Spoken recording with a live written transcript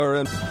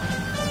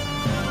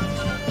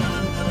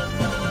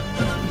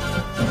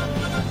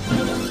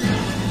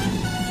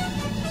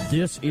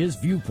This is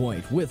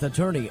Viewpoint with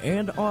attorney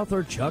and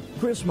author Chuck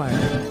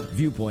Crismier.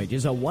 Viewpoint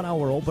is a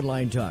 1-hour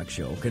open-line talk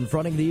show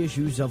confronting the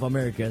issues of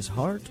America's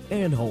heart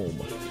and home.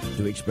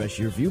 To express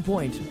your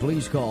viewpoint,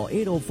 please call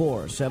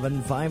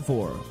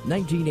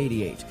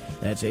 804-754-1988.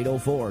 That's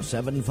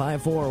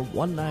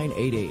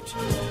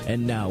 804-754-1988.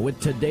 And now, with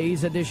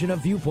today's edition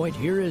of Viewpoint,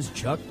 here is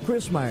Chuck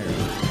Crismier.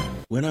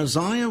 When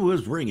Isaiah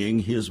was bringing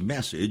his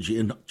message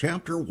in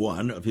chapter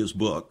 1 of his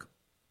book,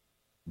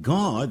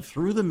 God,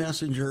 through the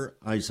messenger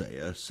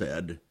Isaiah,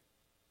 said,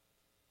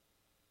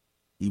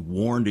 he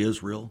warned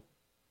Israel,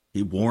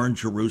 he warned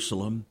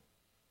Jerusalem,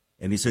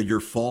 and he said, you're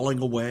falling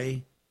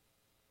away.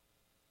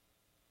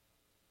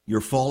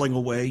 You're falling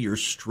away. Your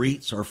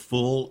streets are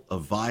full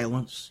of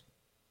violence.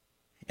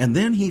 And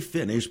then he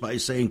finished by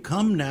saying,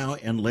 come now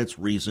and let's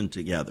reason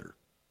together.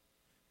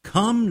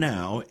 Come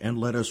now and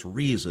let us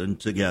reason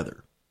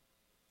together.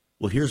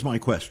 Well, here's my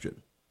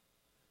question.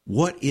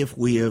 What if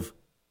we have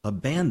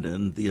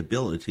abandoned the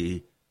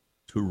ability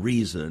to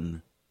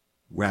reason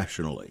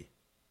rationally?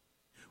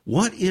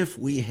 What if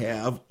we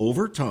have,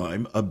 over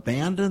time,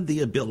 abandoned the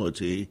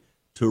ability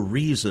to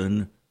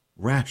reason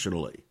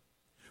rationally?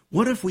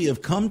 What if we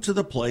have come to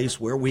the place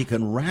where we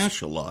can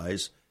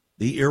rationalize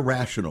the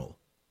irrational?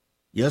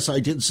 Yes,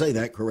 I did say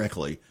that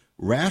correctly.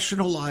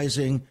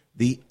 Rationalizing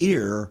the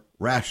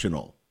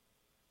irrational.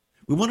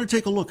 We want to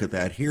take a look at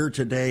that here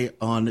today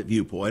on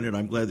Viewpoint, and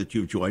I'm glad that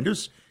you've joined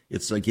us.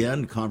 It's,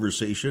 again,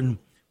 conversation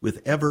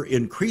with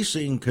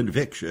ever-increasing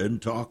conviction,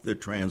 talk that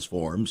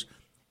transforms,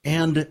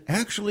 and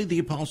actually the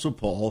Apostle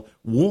Paul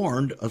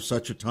warned of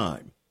such a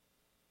time.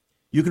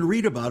 You can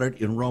read about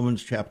it in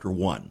Romans chapter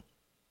 1.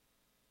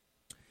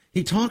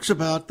 He talks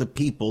about the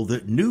people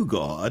that knew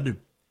God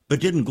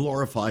but didn't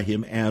glorify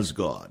him as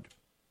God.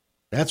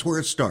 That's where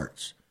it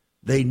starts.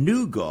 They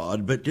knew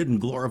God but didn't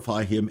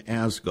glorify him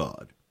as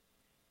God.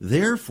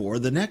 Therefore,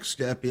 the next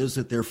step is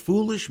that their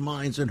foolish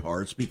minds and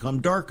hearts become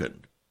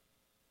darkened.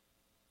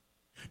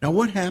 Now,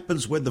 what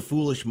happens when the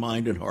foolish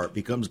mind and heart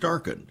becomes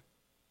darkened?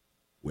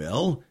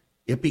 Well,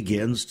 it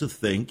begins to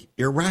think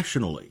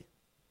irrationally.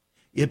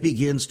 It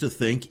begins to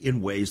think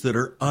in ways that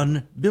are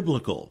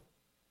unbiblical.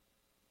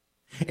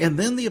 And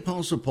then the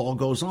Apostle Paul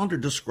goes on to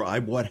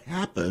describe what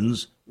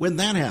happens when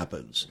that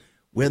happens,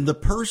 when the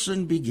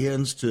person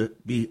begins to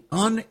be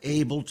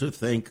unable to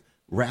think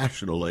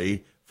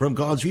rationally from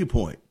God's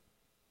viewpoint.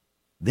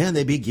 Then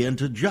they begin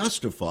to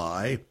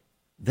justify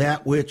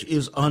that which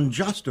is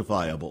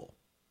unjustifiable.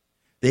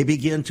 They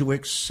begin to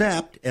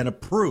accept and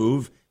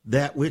approve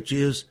that which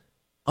is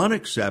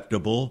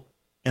unacceptable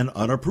and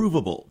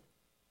unapprovable.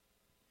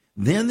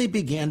 Then they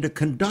began to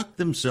conduct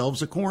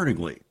themselves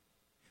accordingly.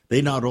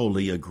 They not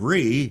only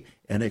agree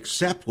and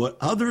accept what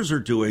others are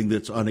doing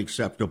that's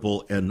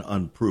unacceptable and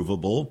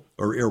unprovable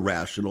or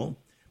irrational,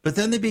 but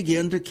then they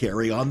begin to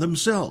carry on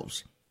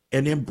themselves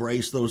and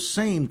embrace those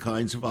same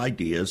kinds of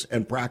ideas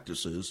and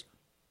practices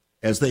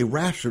as they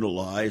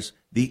rationalize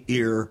the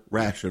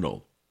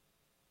irrational.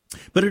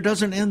 But it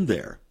doesn't end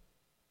there.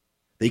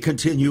 They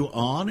continue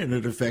on, and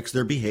it affects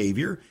their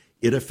behavior.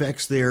 It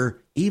affects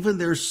even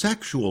their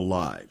sexual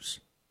lives,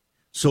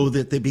 so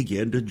that they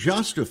begin to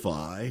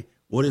justify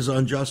what is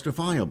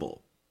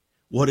unjustifiable,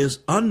 what is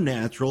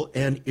unnatural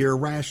and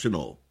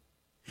irrational.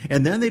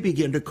 And then they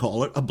begin to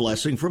call it a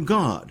blessing from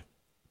God.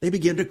 They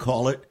begin to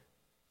call it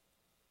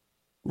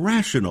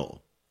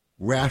rational,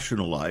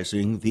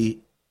 rationalizing the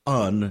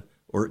or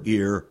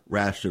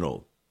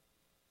irrational.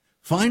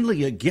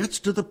 Finally, it gets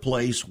to the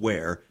place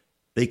where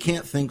they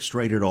can't think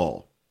straight at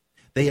all.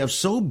 They have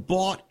so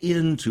bought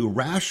into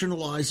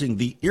rationalizing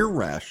the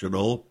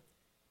irrational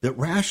that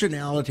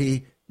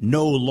rationality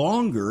no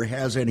longer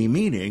has any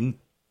meaning,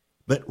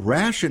 but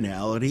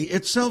rationality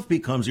itself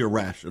becomes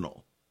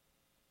irrational.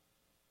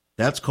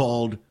 That's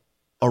called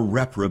a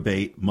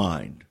reprobate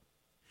mind.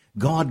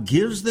 God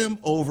gives them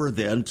over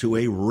then to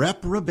a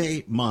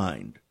reprobate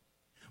mind,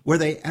 where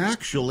they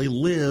actually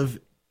live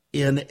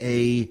in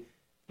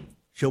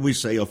shall we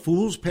say, a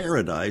fool's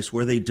paradise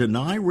where they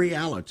deny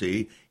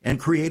reality and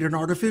create an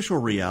artificial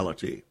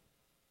reality.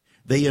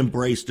 They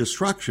embrace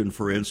destruction,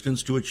 for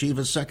instance, to achieve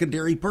a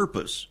secondary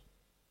purpose,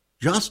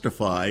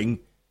 justifying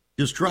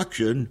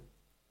destruction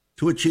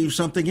to achieve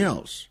something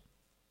else.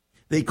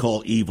 They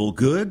call evil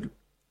good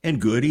and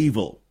good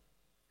evil.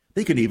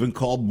 They can even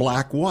call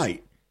black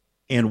white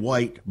and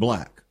white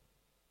black.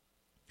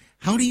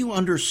 How do you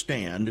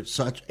understand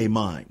such a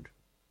mind?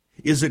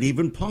 Is it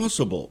even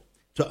possible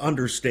to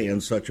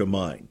understand such a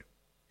mind?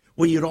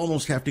 Well, you'd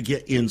almost have to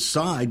get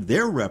inside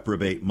their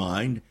reprobate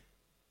mind,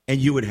 and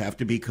you would have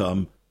to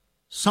become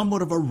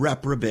somewhat of a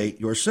reprobate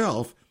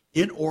yourself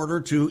in order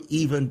to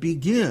even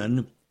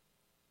begin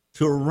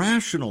to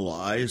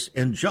rationalize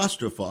and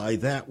justify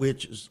that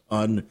which is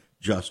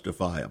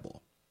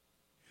unjustifiable.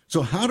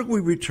 So how do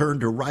we return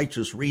to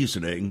righteous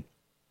reasoning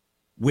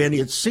when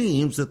it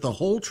seems that the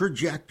whole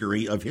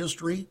trajectory of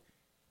history,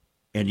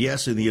 and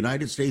yes, in the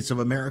United States of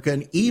America,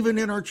 and even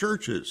in our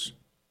churches,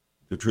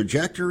 the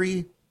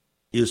trajectory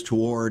is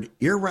toward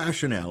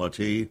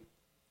irrationality,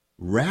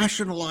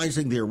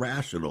 rationalizing the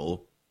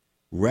irrational,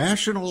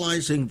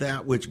 rationalizing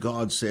that which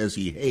God says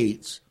he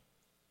hates,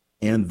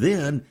 and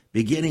then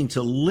beginning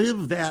to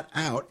live that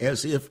out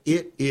as if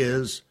it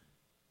is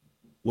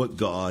what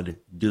God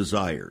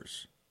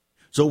desires.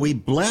 So we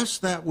bless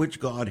that which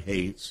God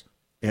hates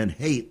and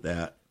hate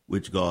that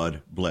which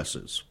God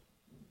blesses.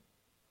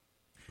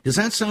 Does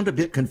that sound a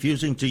bit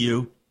confusing to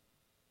you?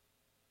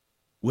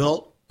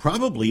 Well,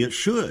 probably it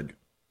should,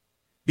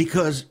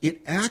 because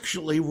it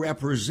actually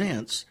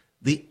represents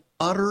the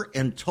utter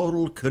and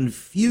total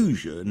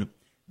confusion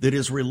that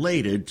is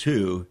related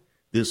to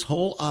this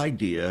whole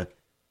idea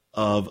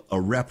of a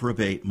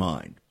reprobate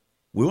mind.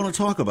 We want to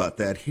talk about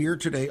that here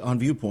today on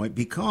Viewpoint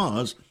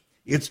because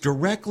it's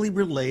directly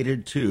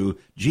related to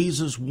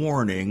Jesus'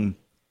 warning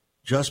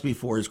just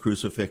before his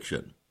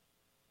crucifixion.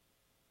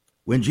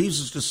 When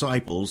Jesus'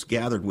 disciples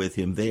gathered with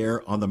him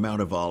there on the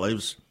Mount of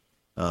Olives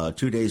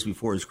 2 days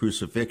before his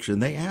crucifixion,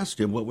 they asked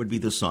him what would be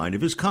the sign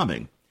of his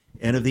coming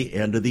and of the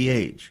end of the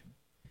age.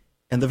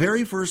 And the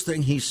very first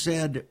thing he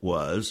said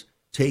was,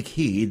 "Take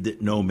heed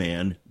that no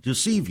man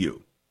deceive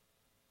you."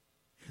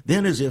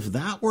 Then, as if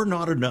that were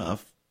not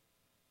enough,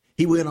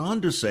 he went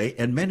on to say,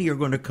 "And many are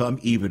going to come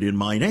even in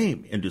my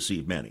name and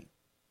deceive many."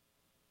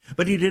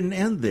 But he didn't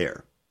end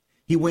there.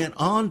 He went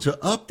on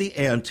to up the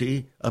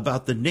ante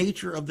about the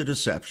nature of the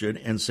deception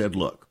and said,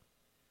 "Look,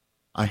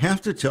 I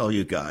have to tell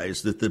you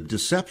guys that the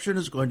deception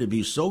is going to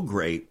be so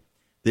great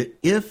that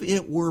if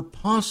it were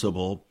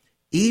possible,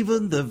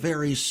 even the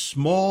very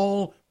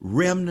small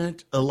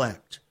remnant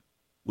elect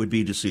would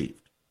be deceived."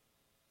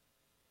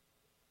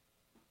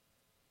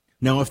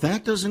 Now, if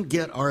that doesn't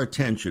get our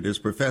attention as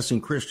professing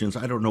Christians,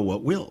 I don't know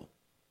what will,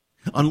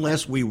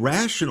 unless we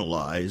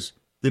rationalize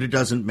that it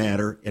doesn't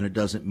matter and it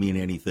doesn't mean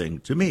anything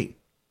to me.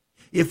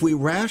 If we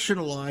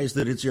rationalize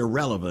that it's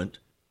irrelevant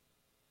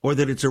or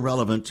that it's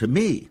irrelevant to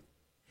me,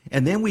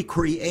 and then we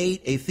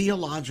create a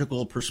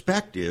theological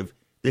perspective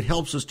that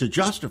helps us to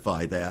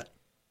justify that,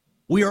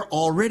 we are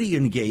already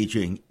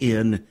engaging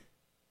in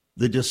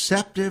the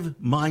deceptive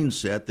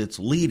mindset that's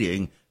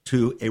leading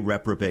to a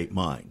reprobate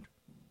mind.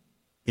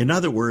 In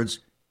other words,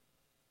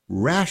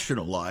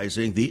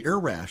 rationalizing the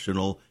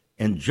irrational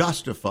and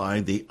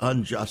justifying the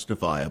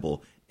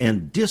unjustifiable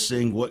and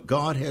dissing what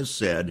God has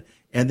said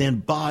and then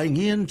buying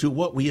into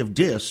what we have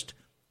dissed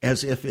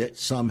as if it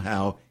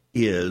somehow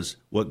is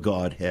what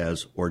God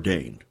has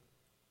ordained.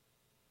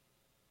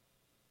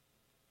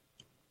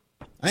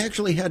 I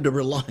actually had to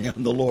rely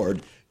on the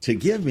Lord to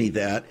give me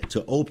that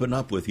to open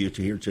up with you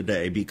to here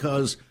today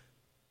because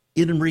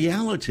in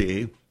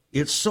reality,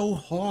 it's so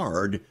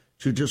hard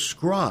to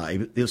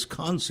describe this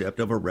concept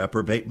of a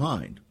reprobate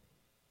mind.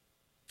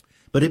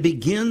 But it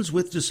begins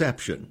with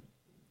deception.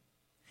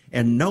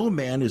 And no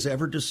man is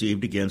ever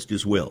deceived against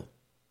his will.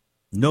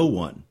 No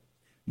one.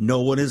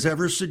 No one is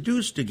ever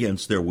seduced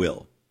against their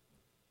will.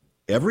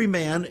 Every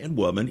man and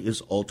woman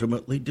is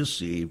ultimately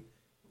deceived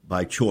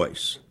by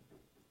choice.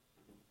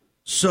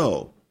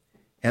 So,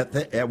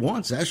 at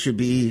once, that should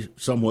be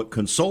somewhat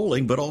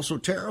consoling, but also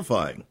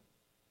terrifying.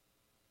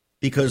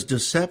 Because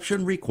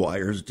deception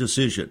requires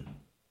decision.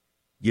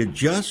 You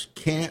just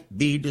can't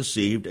be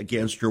deceived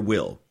against your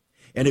will.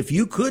 And if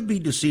you could be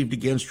deceived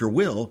against your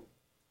will,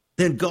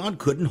 then God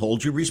couldn't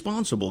hold you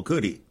responsible,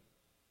 could he?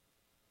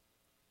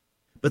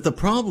 But the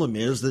problem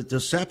is that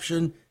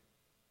deception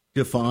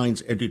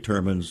defines and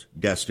determines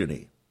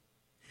destiny.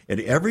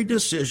 And every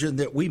decision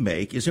that we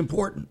make is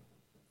important.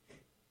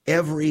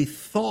 Every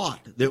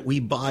thought that we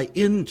buy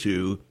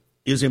into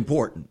is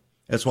important.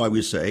 That's why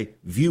we say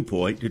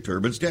viewpoint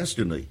determines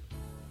destiny.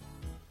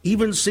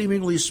 Even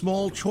seemingly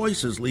small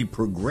choices lead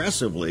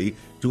progressively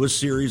to a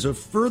series of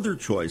further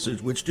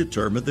choices which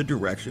determine the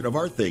direction of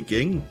our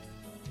thinking.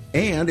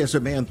 And as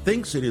a man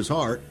thinks in his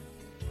heart,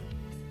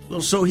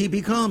 well, so he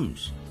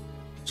becomes.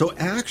 So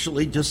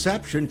actually,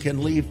 deception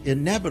can lead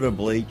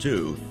inevitably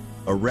to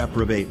a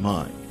reprobate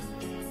mind.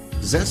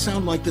 Does that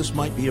sound like this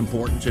might be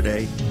important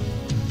today?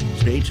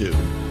 Stay tuned.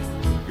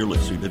 You're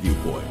listening to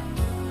Viewpoint.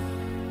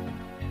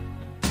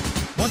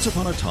 Once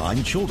upon a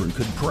time, children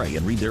could pray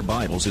and read their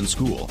Bibles in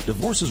school.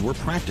 Divorces were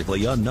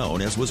practically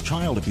unknown, as was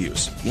child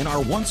abuse. In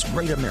our once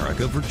great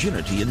America,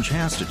 virginity and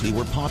chastity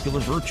were popular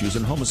virtues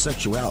and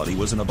homosexuality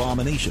was an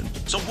abomination.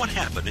 So what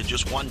happened in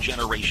just one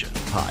generation?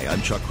 Hi,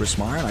 I'm Chuck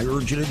Christmeyer, and I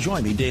urge you to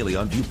join me daily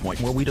on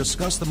Viewpoint, where we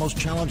discuss the most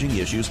challenging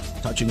issues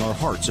touching our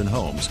hearts and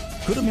homes.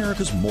 Could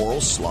America's moral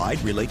slide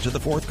relate to the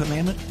Fourth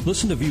Commandment?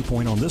 Listen to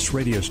Viewpoint on this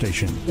radio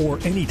station or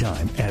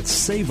anytime at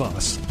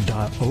saveus.org.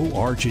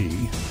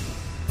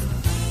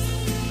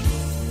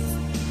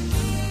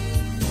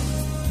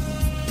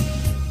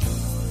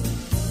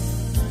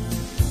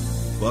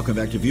 Welcome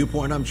back to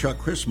Viewpoint. I'm Chuck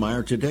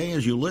Christmeyer. Today,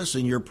 as you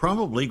listen, you're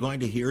probably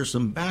going to hear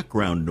some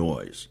background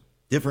noise.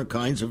 Different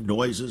kinds of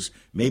noises,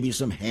 maybe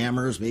some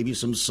hammers, maybe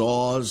some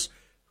saws,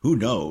 who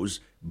knows.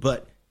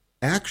 But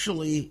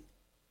actually,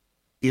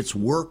 it's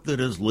work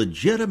that is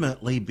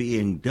legitimately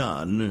being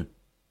done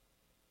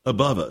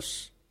above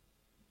us.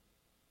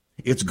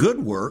 It's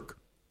good work,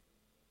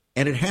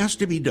 and it has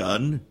to be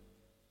done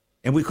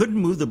and we couldn't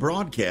move the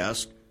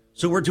broadcast,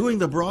 so we're doing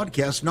the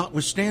broadcast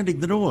notwithstanding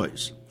the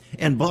noise.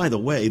 And by the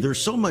way,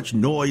 there's so much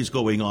noise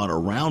going on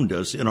around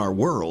us in our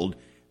world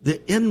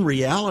that in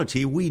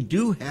reality, we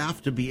do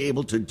have to be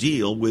able to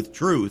deal with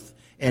truth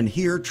and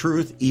hear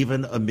truth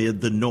even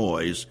amid the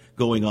noise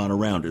going on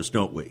around us,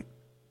 don't we?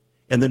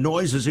 And the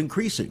noise is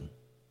increasing.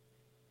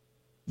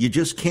 You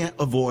just can't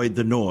avoid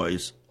the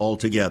noise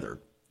altogether.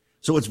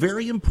 So it's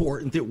very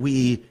important that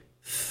we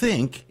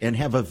think and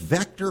have a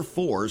vector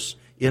force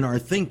in our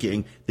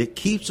thinking that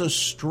keeps us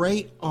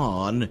straight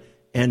on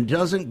and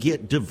doesn't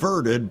get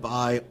diverted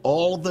by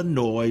all the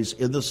noise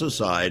in the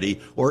society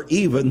or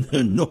even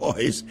the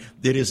noise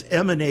that is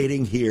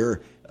emanating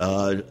here,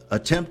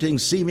 attempting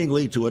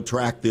seemingly to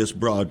attack this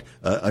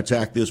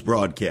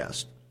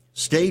broadcast.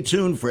 Stay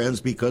tuned,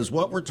 friends, because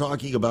what we're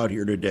talking about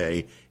here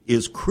today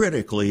is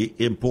critically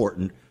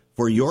important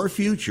for your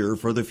future,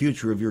 for the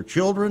future of your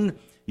children,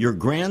 your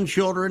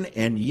grandchildren,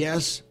 and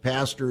yes,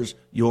 pastors,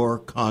 your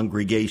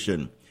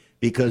congregation.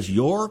 Because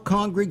your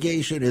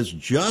congregation is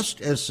just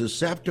as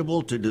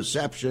susceptible to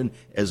deception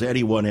as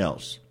anyone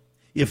else.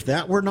 If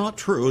that were not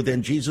true,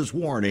 then Jesus'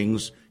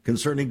 warnings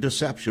concerning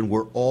deception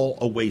were all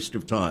a waste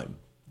of time.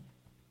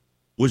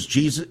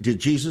 Did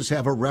Jesus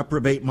have a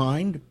reprobate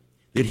mind?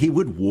 That he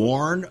would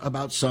warn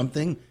about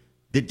something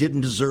that didn't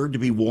deserve to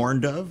be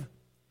warned of?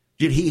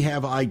 Did he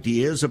have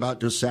ideas about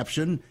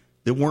deception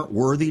that weren't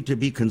worthy to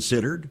be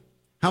considered?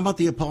 How about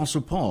the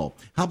Apostle Paul?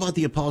 How about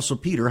the Apostle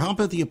Peter? How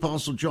about the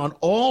Apostle John?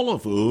 All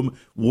of whom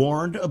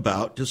warned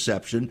about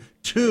deception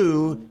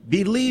to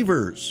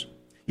believers.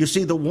 You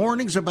see, the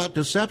warnings about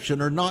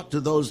deception are not to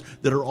those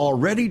that are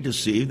already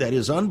deceived, that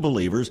is,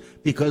 unbelievers,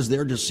 because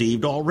they're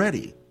deceived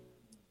already.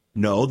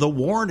 No, the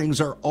warnings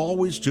are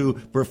always to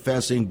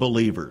professing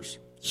believers.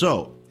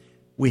 So,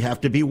 we have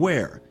to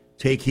beware.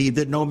 Take heed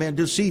that no man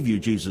deceive you,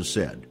 Jesus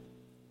said.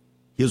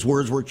 His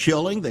words were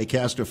chilling. They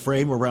cast a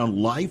frame around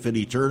life and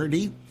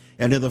eternity.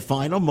 And in the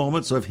final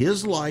moments of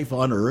his life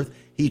on earth,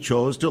 he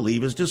chose to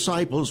leave his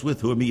disciples with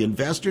whom he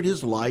invested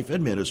his life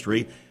and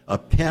ministry, a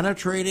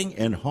penetrating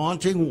and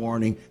haunting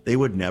warning they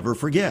would never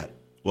forget.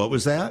 What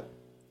was that?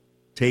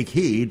 Take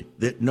heed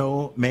that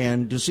no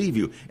man deceive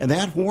you. And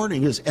that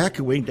warning is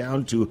echoing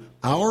down to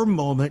our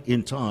moment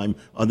in time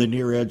on the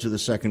near edge of the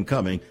second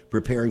coming,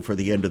 preparing for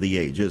the end of the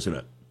age, isn't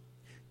it?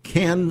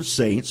 Can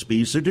saints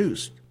be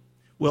seduced?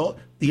 Well,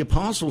 the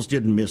apostles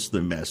didn't miss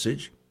the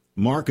message.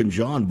 Mark and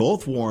John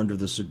both warned of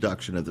the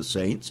seduction of the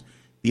saints.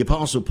 The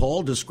Apostle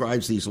Paul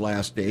describes these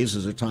last days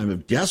as a time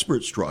of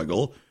desperate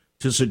struggle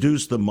to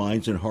seduce the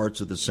minds and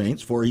hearts of the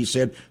saints, for he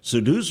said,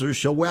 seducers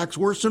shall wax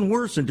worse and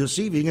worse, and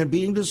deceiving and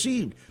being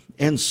deceived.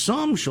 And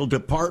some shall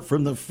depart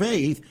from the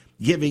faith,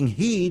 giving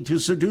heed to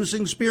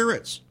seducing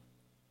spirits.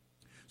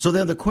 So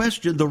then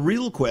the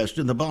real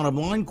question, the bottom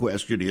line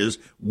question is,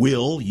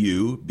 will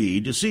you be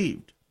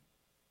deceived?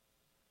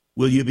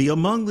 Will you be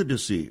among the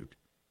deceived?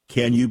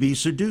 Can you be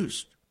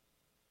seduced?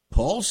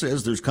 Paul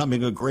says there's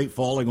coming a great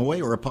falling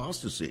away or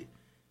apostasy.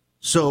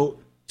 So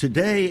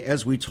today,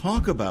 as we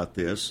talk about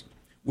this,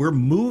 we're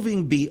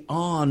moving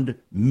beyond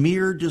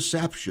mere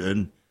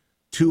deception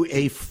to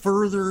a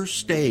further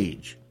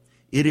stage.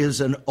 It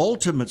is an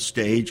ultimate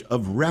stage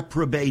of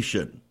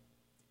reprobation.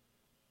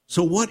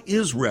 So what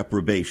is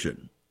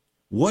reprobation?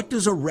 What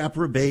does a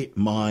reprobate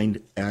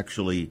mind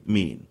actually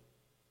mean?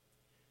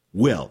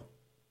 Well,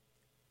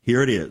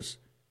 here it is.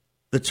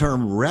 The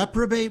term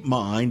reprobate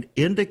mind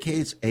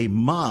indicates a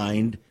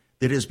mind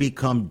that has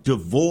become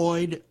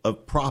devoid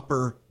of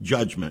proper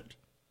judgment.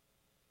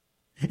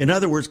 In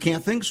other words,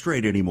 can't think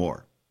straight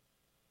anymore.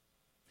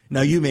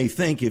 Now, you may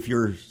think if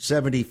you're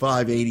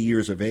 75, 80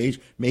 years of age,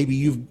 maybe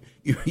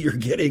you're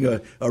getting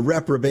a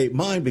reprobate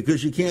mind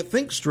because you can't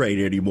think straight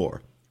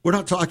anymore. We're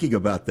not talking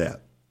about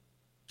that.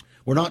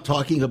 We're not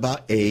talking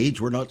about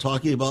age. We're not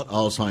talking about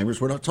Alzheimer's.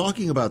 We're not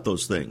talking about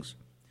those things.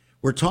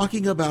 We're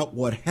talking about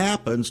what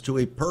happens to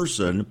a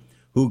person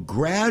who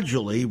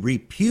gradually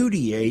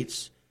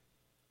repudiates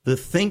the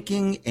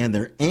thinking and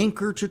their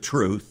anchor to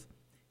truth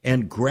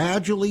and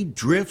gradually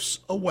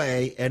drifts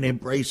away and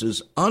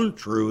embraces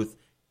untruth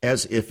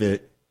as if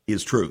it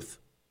is truth.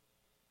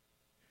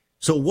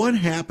 So what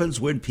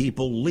happens when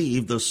people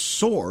leave the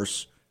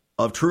source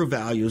of true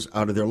values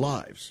out of their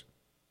lives?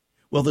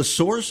 Well, the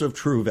source of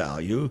true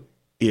value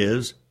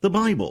is the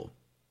Bible.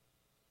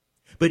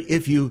 But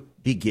if you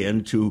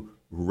begin to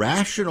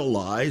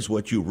rationalize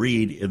what you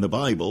read in the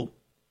Bible,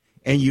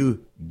 and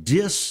you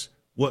diss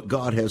what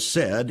God has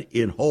said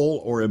in whole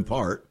or in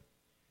part,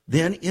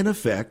 then in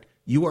effect,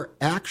 you are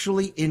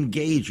actually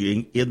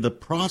engaging in the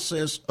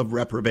process of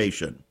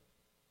reprobation.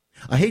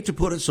 I hate to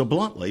put it so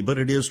bluntly, but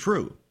it is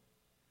true.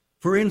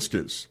 For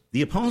instance,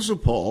 the Apostle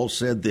Paul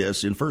said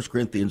this in 1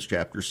 Corinthians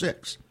chapter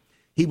 6.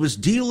 He was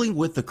dealing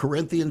with the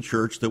Corinthian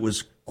church that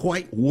was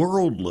quite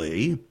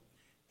worldly,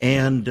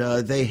 and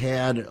they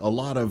had a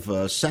lot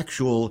of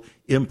sexual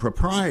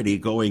impropriety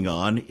going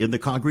on in the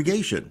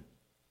congregation.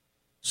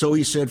 So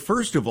he said,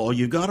 first of all,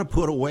 you've got to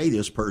put away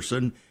this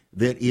person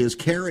that is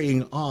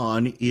carrying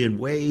on in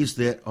ways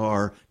that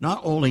are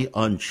not only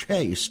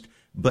unchaste,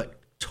 but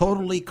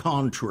totally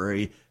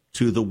contrary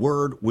to the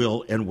word,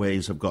 will, and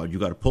ways of God. You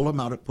got to put them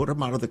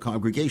out of the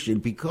congregation,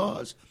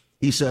 because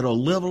he said a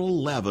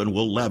little leaven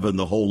will leaven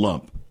the whole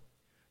lump.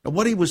 Now,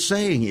 what he was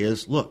saying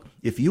is, look,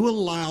 if you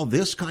allow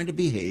this kind of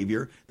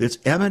behavior that's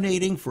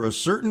emanating for a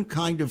certain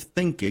kind of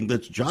thinking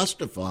that's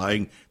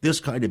justifying this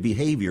kind of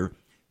behavior,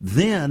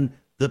 then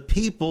the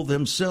people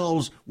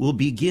themselves will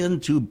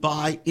begin to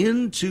buy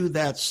into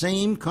that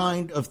same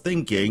kind of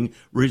thinking,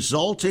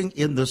 resulting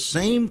in the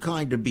same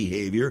kind of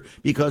behavior,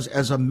 because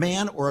as a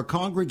man or a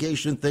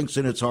congregation thinks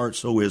in its heart,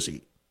 so is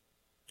he.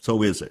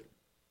 So is it.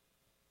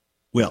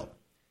 Well,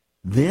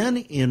 then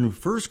in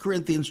 1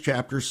 Corinthians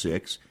chapter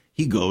 6,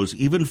 he goes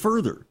even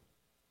further.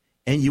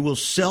 And you will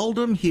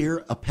seldom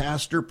hear a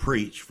pastor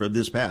preach from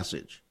this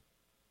passage,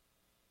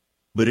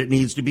 but it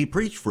needs to be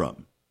preached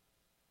from.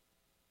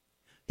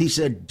 He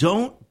said,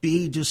 don't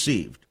be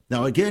deceived.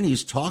 Now, again,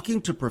 he's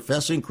talking to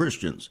professing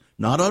Christians,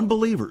 not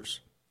unbelievers.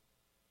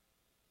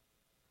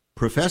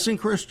 Professing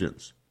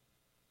Christians.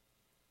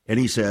 And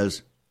he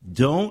says,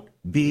 don't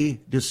be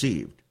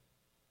deceived.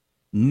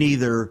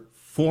 Neither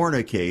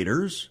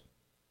fornicators,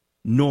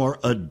 nor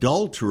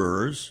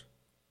adulterers,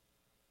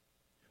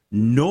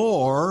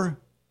 nor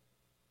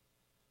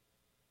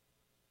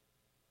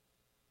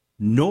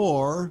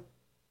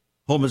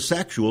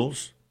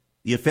homosexuals,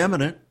 the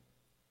effeminate,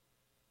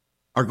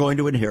 are going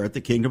to inherit the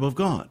kingdom of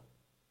God.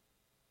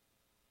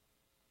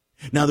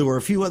 Now, there were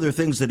a few other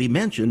things that he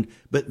mentioned,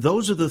 but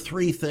those are the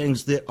three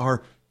things that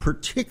are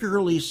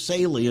particularly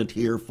salient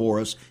here for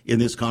us in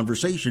this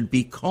conversation,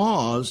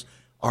 because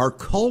our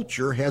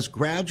culture has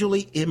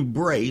gradually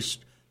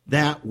embraced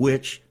that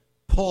which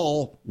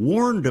Paul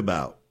warned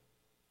about.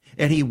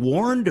 And he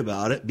warned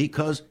about it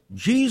because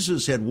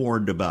Jesus had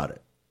warned about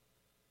it.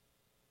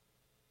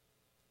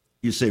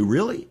 You say,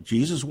 really?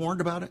 Jesus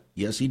warned about it?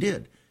 Yes, he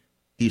did.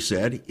 He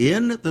said,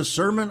 in the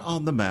Sermon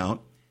on the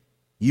Mount,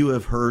 you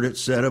have heard it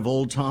said of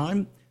old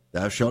time,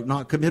 thou shalt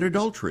not commit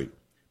adultery.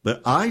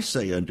 But I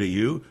say unto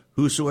you,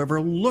 whosoever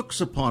looks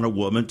upon a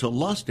woman to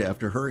lust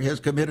after her has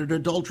committed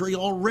adultery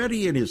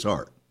already in his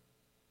heart.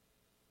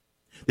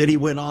 Then he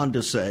went on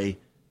to say,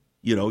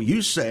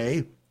 you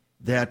say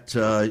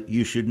that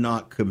you should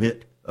not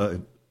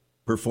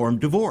perform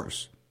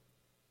divorce.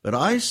 But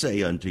I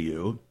say unto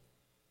you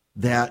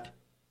that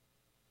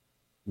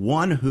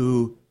one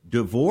who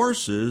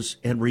divorces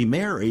and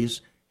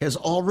remarries has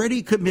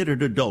already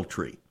committed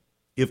adultery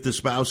if the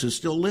spouse is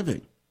still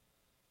living.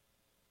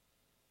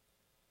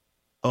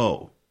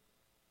 Oh.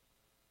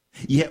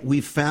 Yet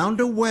we found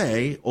a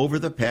way over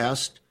the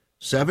past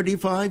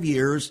 75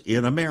 years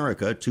in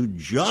America to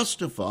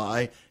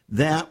justify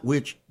that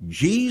which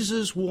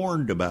Jesus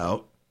warned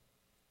about,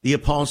 the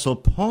Apostle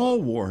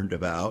Paul warned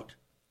about,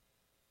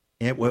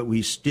 and what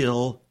we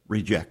still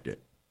reject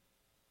it.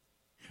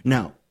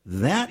 Now,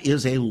 that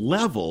is a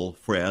level,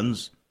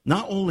 friends,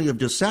 not only of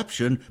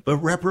deception, but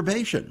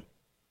reprobation.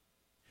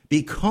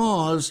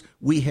 Because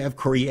we have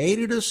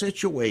created a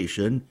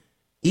situation,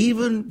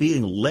 even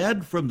being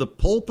led from the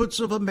pulpits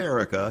of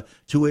America,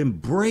 to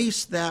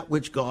embrace that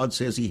which God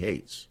says he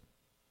hates.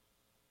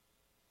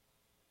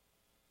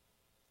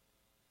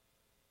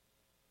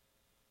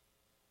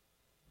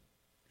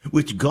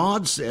 Which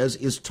God says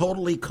is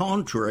totally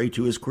contrary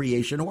to his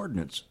creation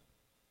ordinance.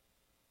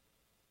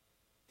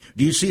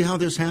 Do you see how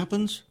this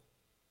happens?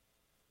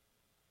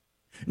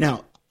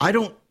 Now,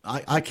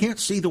 I can't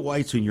see the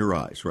whites in your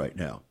eyes right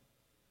now.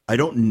 I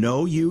don't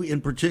know you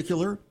in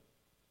particular.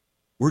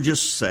 We're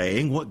just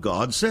saying what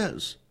God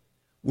says.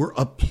 We're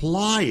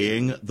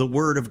applying the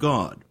Word of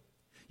God.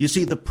 You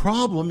see, the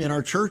problem in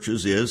our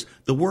churches is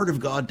the Word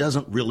of God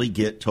doesn't really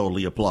get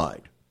totally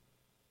applied.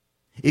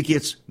 It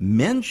gets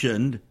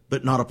mentioned,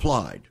 but not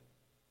applied.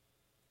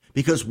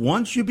 Because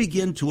once you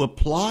begin to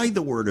apply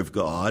the Word of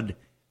God,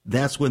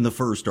 that's when the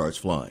fur starts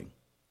flying.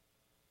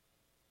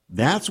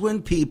 That's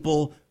when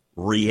people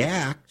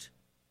react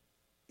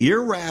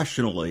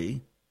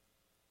irrationally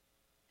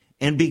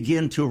and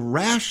begin to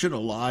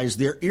rationalize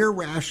their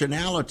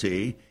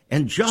irrationality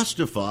and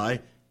justify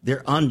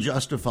their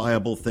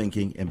unjustifiable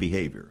thinking and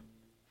behavior.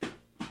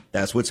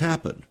 That's what's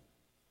happened.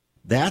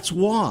 That's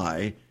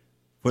why,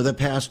 for the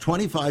past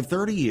 25,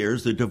 30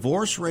 years, the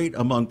divorce rate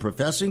among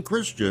professing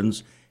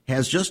Christians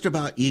has just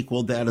about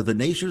equaled that of the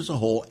nation as a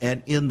whole.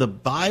 And in the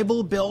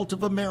Bible Belt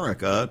of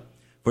America,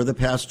 for the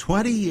past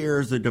 20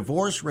 years, the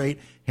divorce rate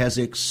has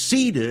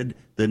exceeded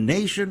the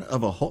nation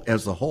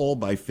as a whole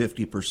by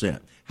 50%.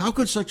 How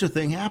could such a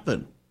thing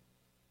happen?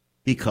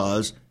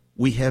 Because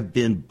we have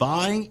been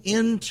buying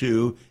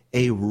into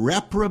a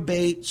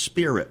reprobate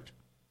spirit.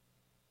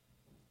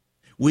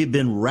 We've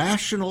been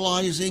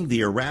rationalizing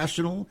the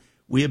irrational.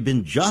 We have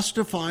been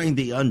justifying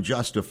the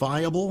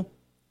unjustifiable.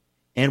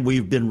 And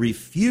we've been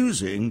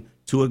refusing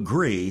to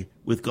agree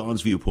with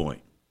God's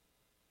viewpoint.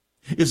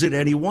 Is it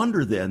any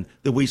wonder, then,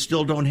 that we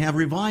still don't have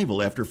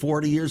revival after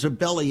 40 years of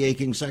belly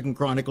aching, 2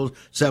 Chronicles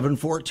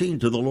 7:14,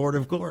 to the Lord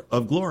of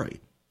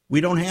glory?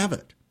 We don't have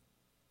it.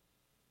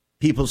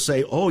 People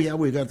say, oh, yeah,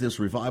 we got this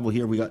revival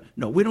here.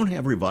 No, we don't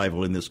have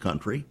revival in this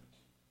country.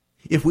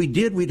 If we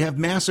did, we'd have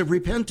massive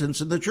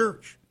repentance in the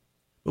church.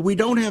 But we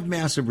don't have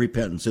massive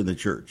repentance in the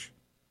church.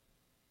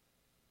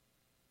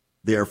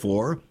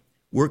 Therefore,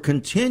 we're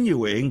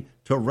continuing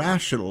to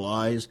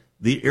rationalize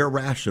the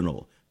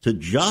irrational, to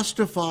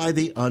justify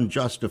the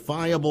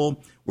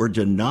unjustifiable. We're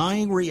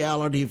denying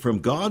reality from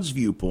God's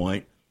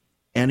viewpoint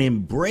and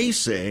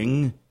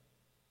embracing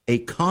a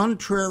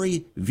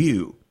contrary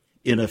view,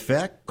 in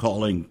effect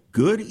calling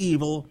good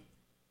evil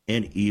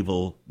and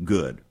evil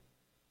good.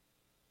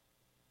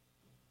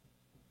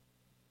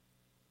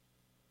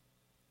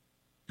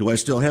 Do I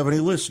still have any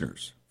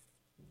listeners?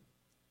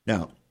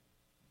 Now,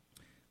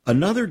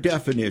 another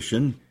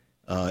definition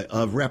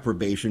of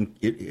reprobation,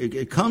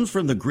 it comes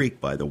from the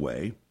Greek, by the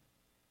way,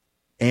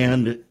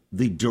 and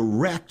the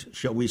direct,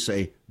 shall we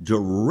say,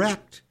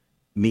 direct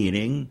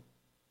meaning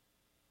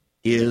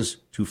is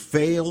to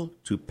fail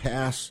to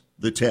pass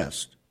the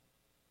test.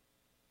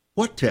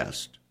 What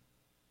test?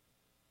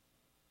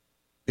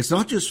 It's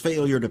not just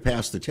failure to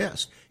pass the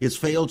test. It's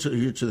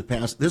failure to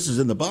pass, this is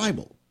in the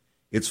Bible.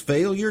 It's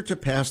failure to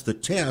pass the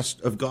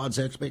test of God's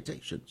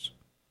expectations.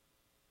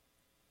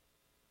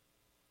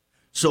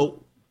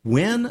 So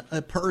when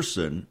a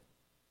person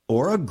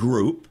or a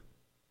group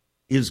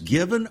is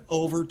given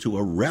over to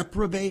a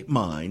reprobate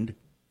mind,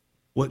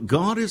 what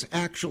God is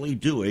actually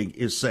doing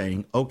is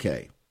saying,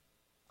 okay,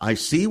 I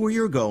see where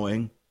you're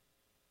going.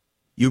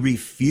 You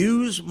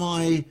refuse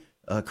my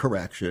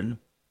correction.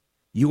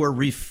 You are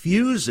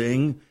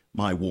refusing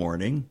my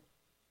warning.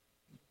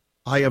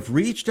 I have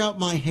reached out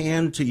my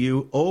hand to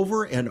you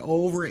over and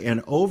over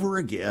and over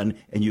again,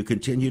 and you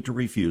continue to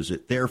refuse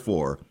it.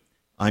 Therefore,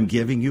 I'm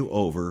giving you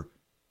over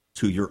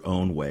to your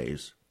own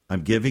ways.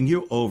 I'm giving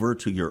you over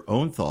to your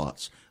own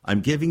thoughts.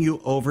 I'm giving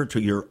you over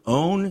to your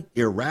own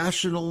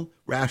irrational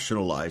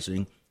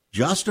rationalizing,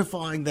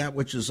 justifying that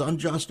which is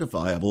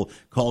unjustifiable,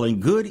 calling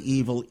good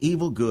evil,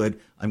 evil good.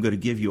 I'm going to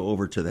give you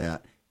over to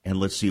that, and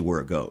let's see where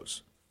it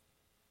goes.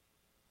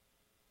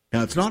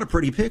 Now, it's not a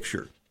pretty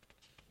picture.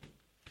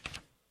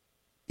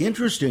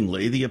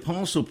 Interestingly, the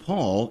Apostle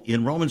Paul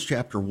in Romans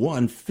chapter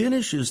 1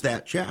 finishes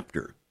that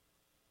chapter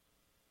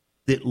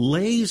that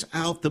lays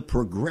out the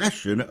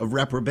progression of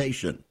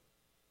reprobation.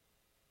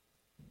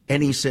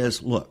 And he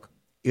says, look,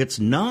 it's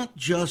not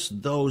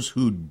just those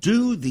who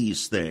do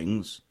these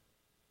things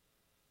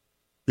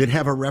that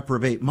have a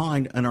reprobate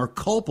mind and are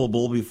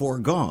culpable before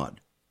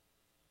God.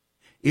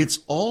 It's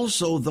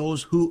also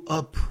those who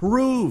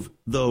approve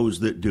those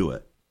that do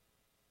it.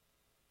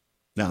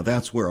 Now,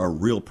 that's where our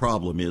real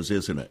problem is,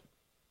 isn't it?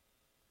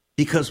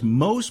 Because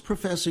most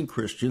professing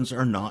Christians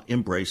are not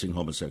embracing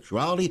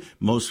homosexuality.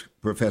 Most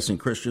professing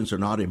Christians are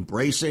not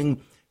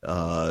embracing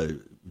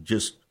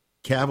just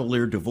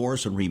cavalier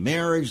divorce and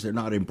remarriage. They're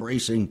not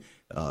embracing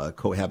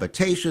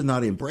cohabitation,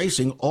 not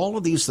embracing all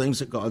of these things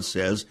that God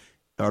says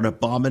are an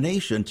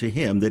abomination to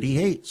him that he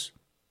hates.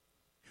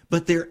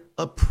 But they're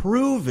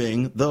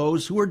approving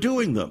those who are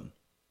doing them.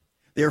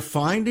 They're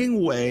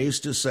finding ways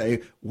to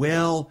say,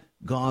 well,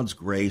 God's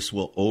grace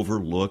will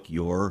overlook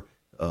your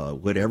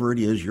whatever it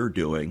is you're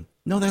doing.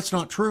 No, that's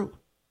not true.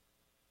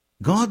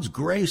 God's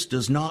grace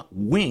does not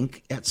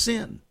wink at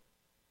sin.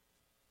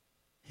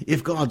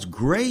 If God's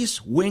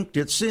grace winked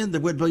at sin, there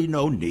would be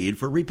no need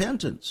for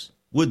repentance,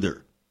 would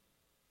there?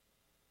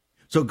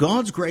 So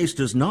God's grace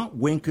does not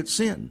wink at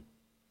sin.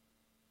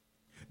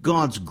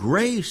 God's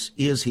grace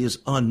is his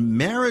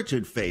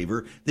unmerited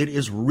favor that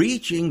is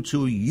reaching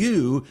to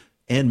you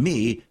and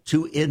me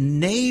to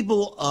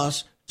enable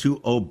us to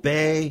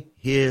obey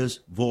his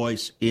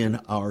voice in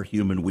our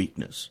human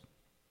weakness.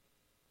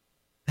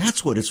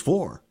 That's what it's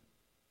for.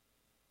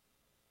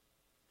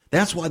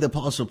 That's why the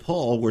Apostle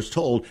Paul was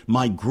told,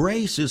 my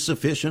grace is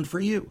sufficient for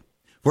you,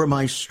 for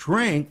my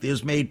strength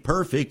is made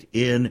perfect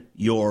in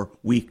your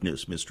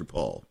weakness, Mr.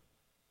 Paul.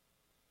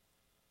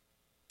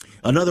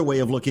 Another way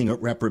of looking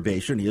at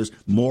reprobation is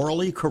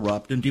morally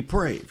corrupt and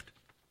depraved.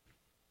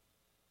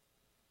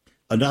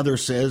 Another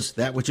says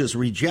that which is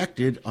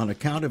rejected on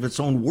account of its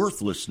own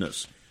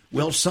worthlessness.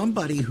 Well,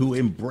 somebody who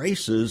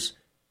embraces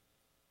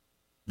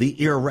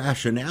the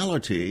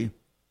irrationality,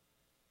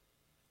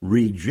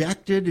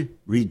 rejecting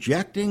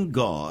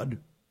God,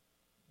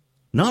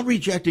 not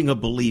rejecting a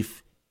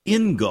belief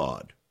in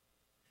God.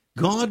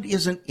 God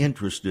isn't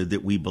interested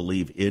that we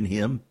believe in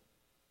him.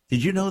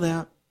 Did you know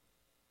that?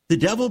 The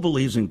devil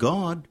believes in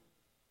God.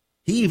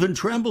 He even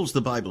trembles,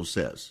 the Bible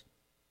says.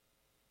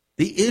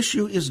 The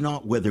issue is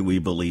not whether we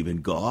believe in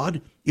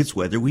God, it's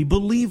whether we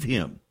believe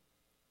him.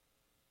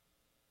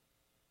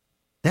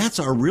 That's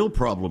our real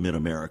problem in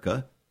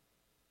America.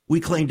 We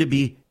claim to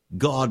be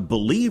God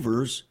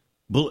believers,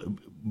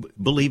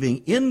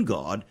 believing in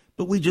God,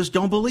 but we just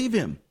don't believe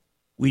him.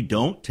 We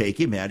don't take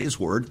him at his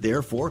word.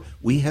 Therefore,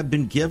 we have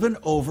been given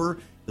over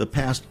the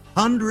past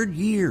 100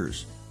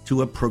 years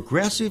to a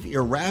progressive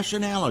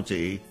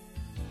irrationality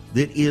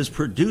that is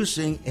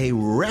producing a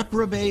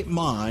reprobate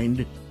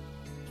mind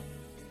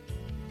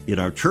in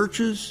our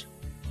churches,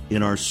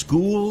 in our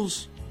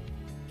schools,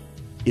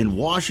 in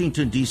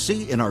Washington,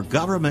 D.C., in our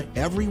government,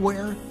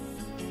 everywhere.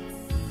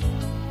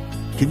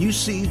 Can you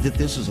see that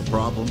this is a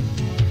problem?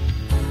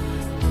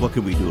 What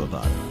could we do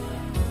about it?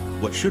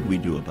 What should we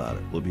do about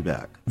it? We'll be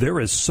back. There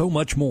is so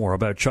much more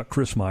about Chuck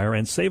Crismier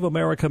and Save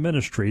America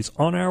Ministries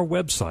on our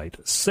website,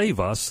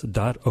 saveus.org.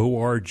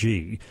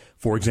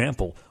 For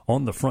example,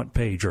 on the front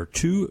page are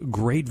 2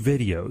 great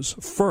videos.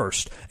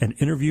 First, an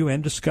interview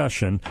and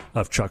discussion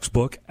of Chuck's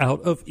book,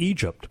 Out of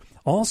Egypt.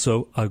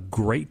 Also, a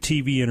great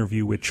TV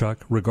interview with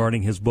Chuck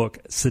regarding his book,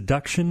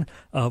 Seduction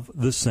of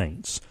the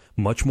Saints.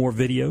 Much more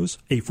videos,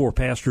 a For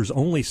Pastors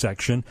Only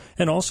section,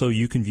 and also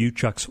you can view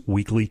Chuck's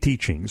weekly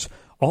teachings,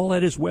 all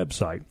at his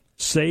website,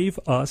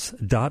 saveus.org.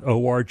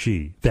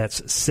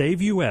 That's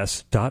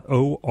saveus.org.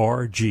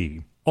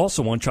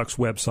 Also on Chuck's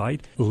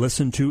website,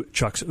 listen to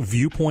Chuck's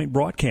Viewpoint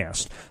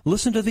broadcast.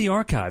 Listen to the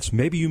archives.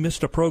 Maybe you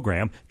missed a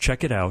program.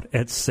 Check it out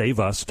at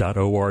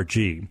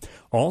saveus.org.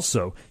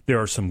 Also, there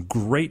are some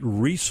great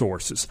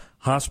resources,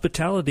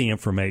 hospitality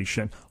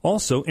information,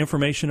 also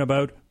information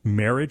about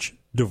marriage,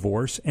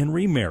 divorce, and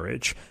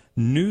remarriage,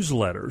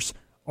 newsletters,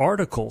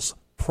 articles,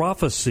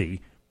 prophecy,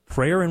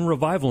 prayer and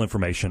revival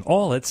information,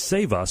 all at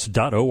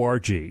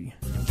saveus.org.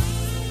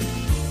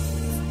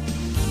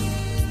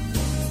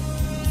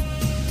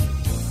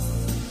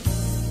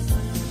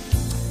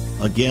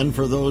 Again,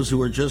 for those who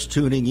are just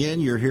tuning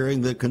in, you're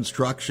hearing the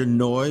construction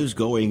noise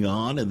going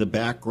on in the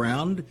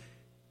background.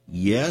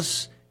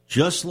 Yes,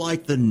 just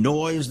like the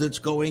noise that's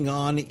going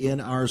on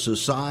in our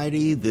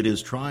society that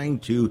is trying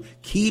to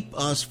keep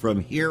us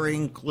from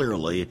hearing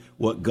clearly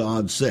what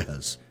God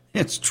says.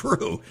 It's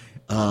true.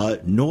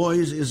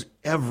 Noise is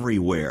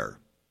everywhere.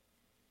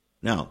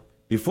 Now,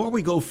 before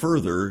we go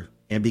further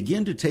and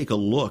begin to take a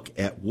look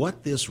at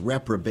what this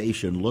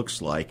reprobation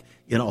looks like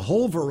in a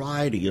whole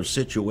variety of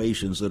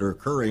situations that are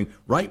occurring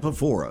right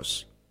before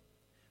us,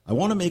 I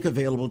want to make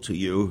available to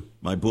you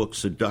my book,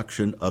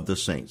 Seduction of the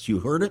Saints. You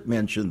heard it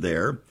mentioned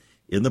there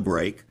in the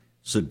break,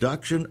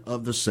 Seduction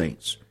of the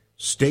Saints,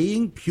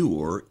 Staying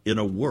Pure in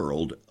a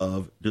World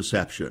of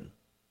Deception.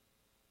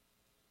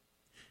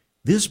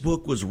 This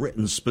book was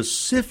written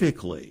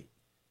specifically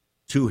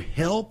to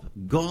help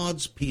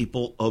God's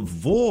people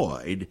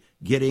avoid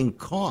getting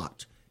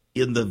caught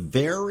in the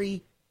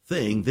very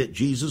thing that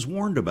Jesus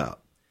warned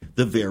about,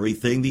 the very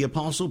thing the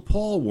Apostle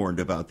Paul warned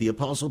about, the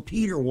Apostle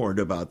Peter warned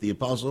about, the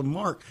Apostle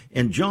Mark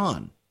and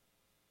John.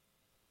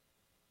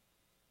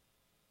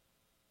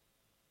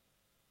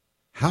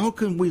 How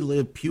can we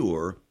live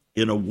pure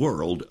in a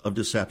world of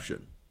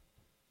deception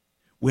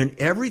when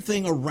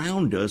everything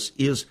around us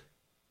is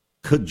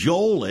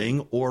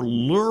cajoling or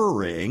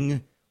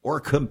luring or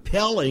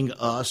compelling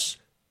us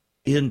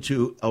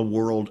into a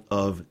world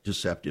of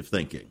deceptive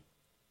thinking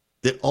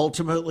that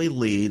ultimately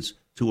leads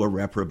to a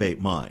reprobate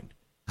mind?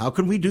 How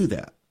can we do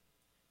that?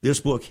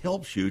 This book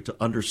helps you to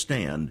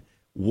understand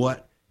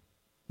what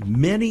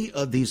many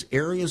of these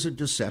areas of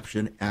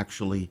deception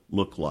actually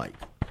look like.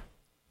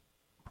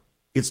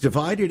 It's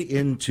divided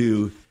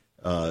into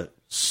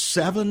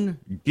 7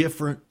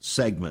 different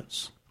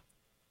segments,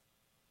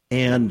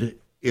 and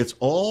it's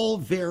all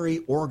very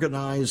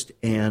organized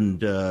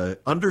and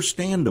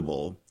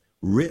understandable,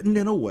 written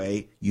in a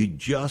way you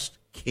just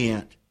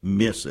can't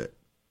miss it.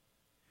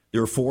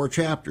 There are 5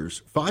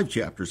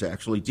 chapters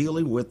actually,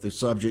 dealing with the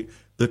subject,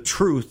 the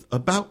truth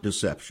about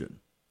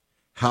deception.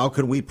 How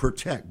can we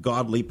protect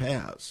godly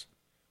paths?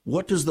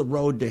 What does the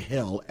road to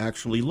hell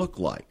actually look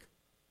like?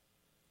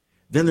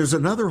 Then there's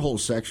another whole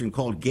section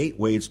called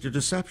Gateways to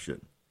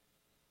Deception,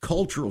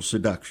 cultural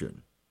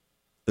seduction,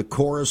 the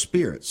core of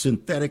spirit,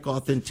 synthetic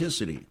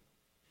authenticity.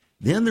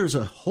 Then there's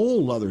a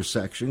whole other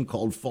section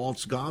called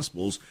false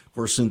gospels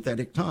for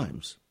synthetic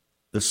times,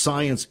 the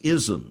science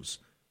isms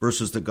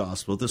versus the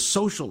gospel, the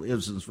social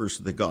isms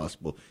versus the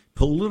gospel,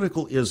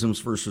 political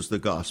isms versus the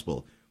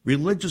gospel,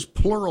 religious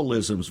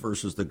pluralisms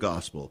versus the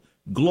gospel,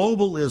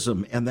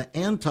 globalism and the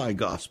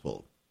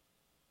anti-gospel,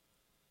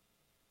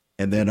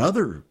 and then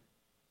other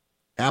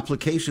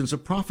applications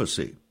of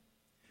prophecy.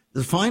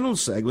 The final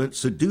segment,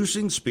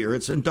 seducing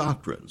spirits and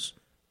doctrines,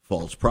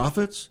 false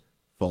prophets,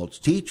 false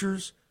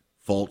teachers,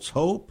 false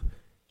hope,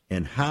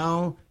 and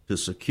how to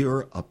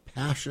secure a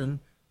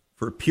passion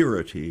for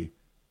purity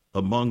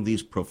among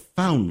these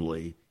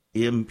profoundly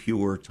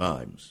impure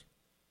times.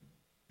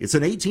 It's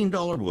an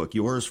 $18 book,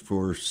 yours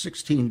for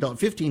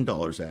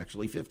 $15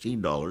 actually,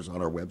 $15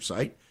 on our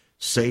website,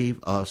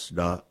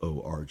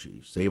 saveus.org.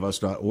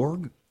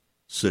 Saveus.org,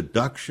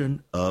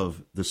 Seduction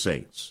of the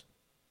Saints.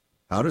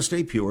 How to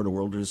stay pure in a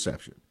world of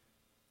deception.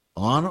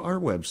 On our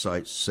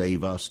website,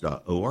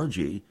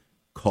 saveus.org,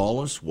 call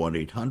us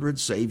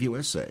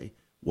 1-800-SAVE-USA,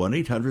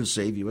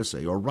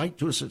 1-800-SAVE-USA, or write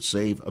to us at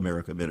Save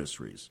America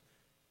Ministries.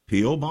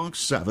 P.O. Box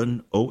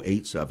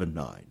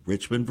 70879,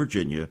 Richmond,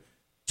 Virginia,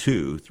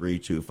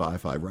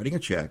 23255. Writing a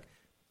check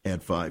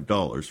at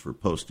 $5 for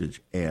postage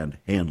and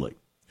handling.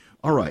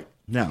 All right,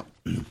 now,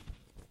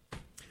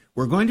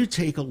 we're going to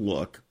take a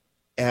look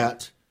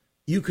at,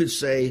 you could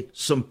say,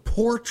 some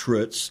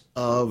portraits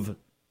of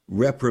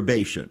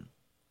reprobation.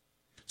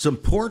 Some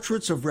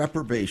portraits of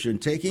reprobation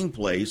taking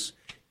place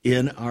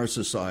in our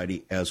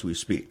society as we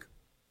speak.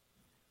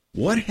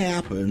 What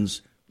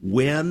happens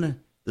when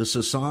the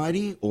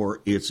society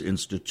or its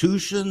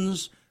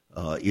institutions,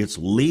 its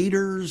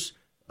leaders,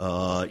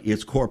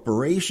 its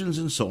corporations,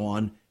 and so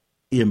on,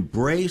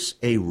 embrace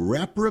a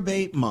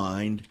reprobate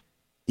mind,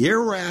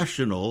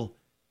 irrational,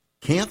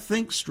 can't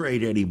think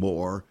straight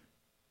anymore,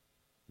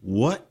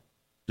 what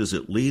does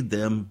it lead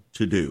them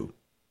to do?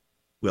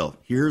 Well,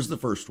 here's the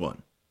first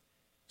one.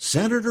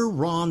 Senator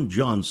Ron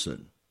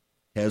Johnson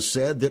has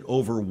said that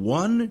over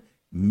 1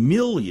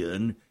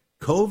 million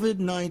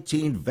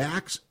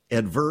COVID-19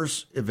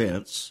 adverse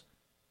events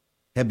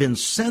have been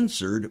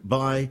censored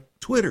by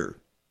Twitter.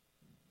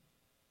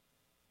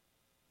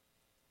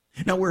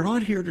 Now, we're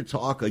not here to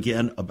talk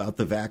again about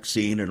the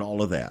vaccine and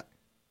all of that.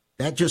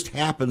 That just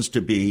happens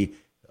to be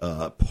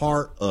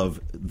part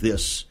of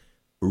this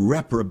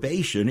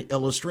reprobation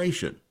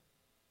illustration.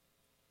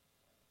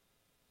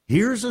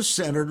 Here's a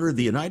senator of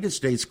the United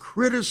States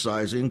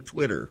criticizing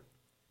Twitter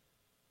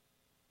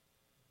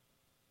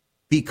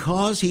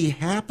because he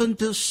happened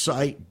to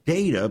cite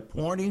data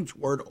pointing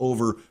toward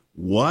over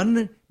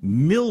 1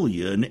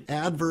 million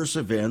adverse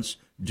events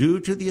due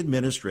to the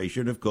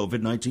administration of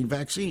COVID-19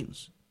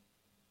 vaccines.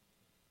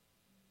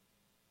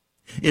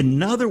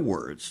 In other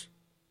words,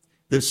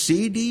 the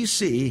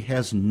CDC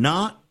has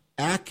not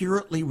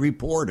accurately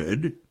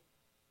reported,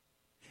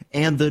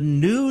 and the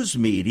news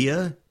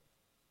media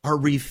are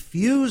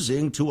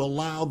refusing to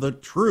allow the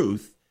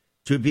truth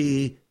to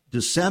be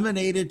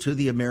disseminated to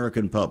the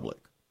American public.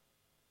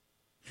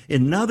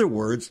 In other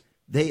words,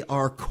 they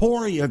are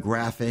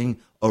choreographing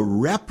a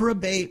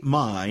reprobate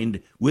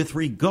mind with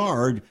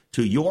regard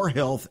to your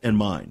health and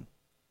mine.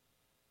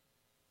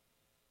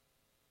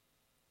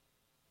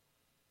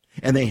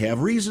 And they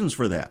have reasons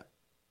for that.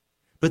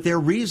 But their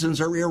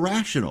reasons are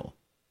irrational.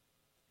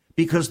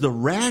 Because the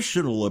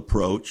rational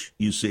approach,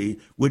 you see,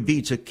 would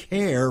be to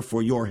care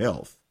for your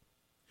health,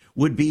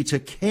 would be to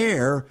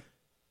care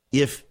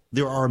if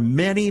there are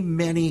many,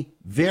 many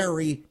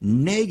very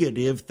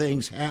negative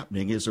things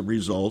happening as a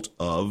result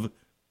of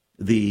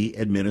the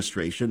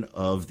administration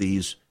of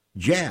these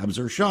jabs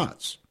or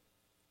shots,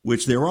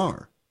 which there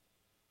are.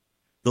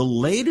 The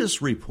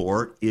latest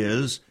report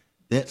is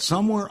that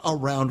somewhere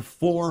around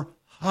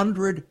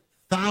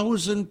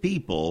 400,000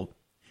 people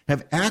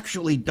have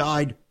actually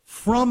died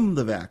from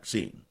the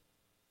vaccine.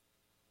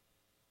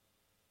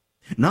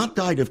 Not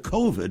died of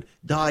COVID,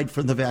 died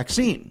from the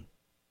vaccine.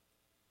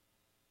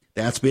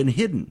 That's been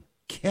hidden,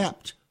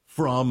 kept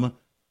from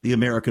the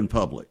American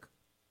public.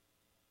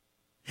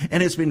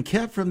 And it's been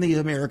kept from the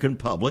American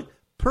public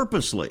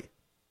purposely.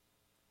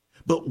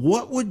 But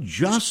what would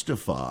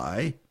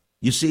justify,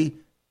 you see,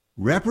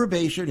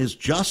 reprobation is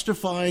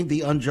justifying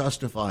the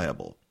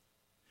unjustifiable,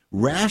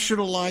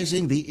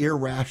 rationalizing the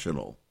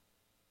irrational.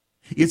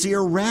 It's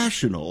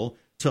irrational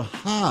to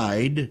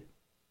hide,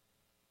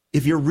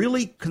 if you're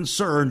really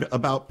concerned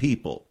about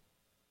people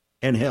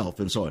and health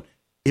and so on,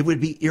 it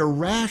would be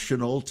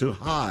irrational to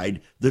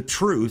hide the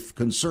truth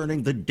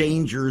concerning the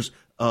dangers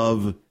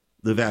of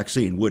the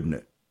vaccine, wouldn't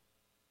it?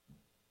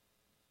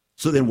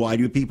 So then why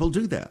do people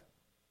do that?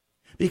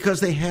 Because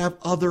they have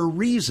other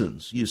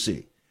reasons, you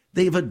see.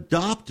 They've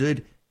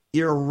adopted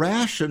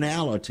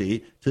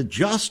irrationality to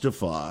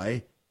justify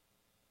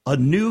a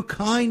new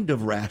kind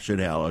of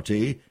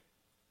rationality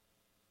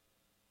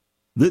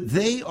that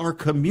they are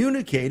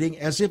communicating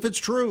as if it's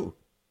true.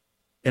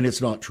 And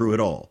it's not true at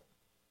all.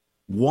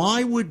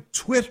 Why would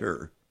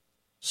Twitter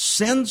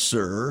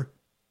censor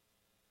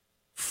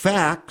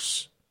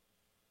facts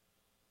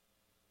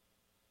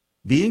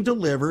being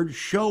delivered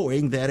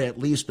showing that at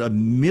least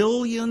 1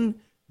 million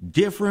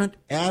different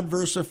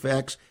adverse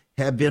effects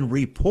have been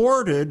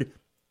reported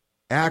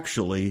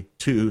actually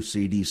to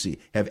CDC,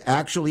 have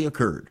actually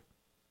occurred,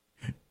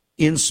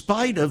 in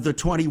spite of the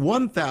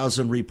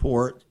 21,000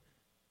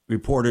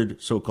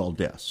 reported so-called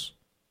deaths?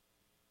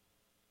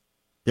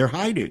 They're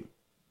hiding.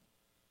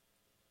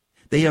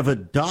 They have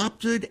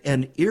adopted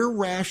an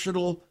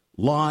irrational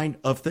line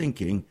of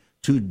thinking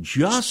to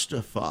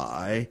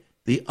justify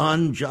the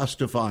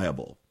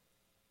unjustifiable.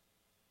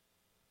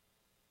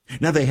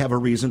 Now, they have a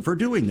reason for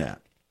doing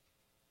that.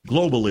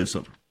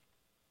 Globalism.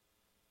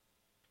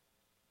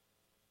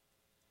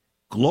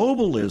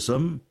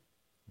 Globalism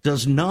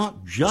does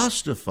not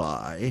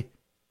justify,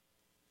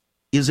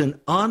 is an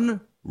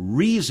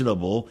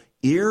unreasonable,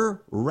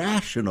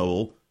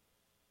 irrational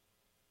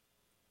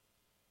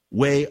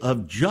way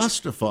of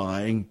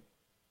justifying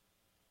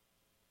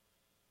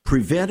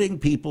preventing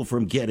people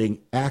from getting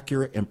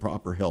accurate and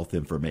proper health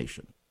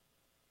information.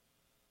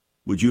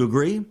 Would you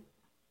agree?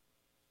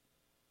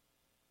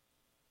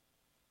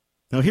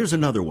 Now, here's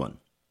another one.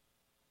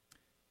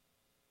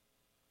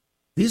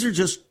 These are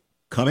just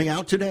coming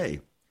out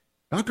today.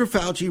 Dr.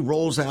 Fauci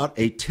rolls out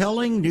a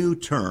telling new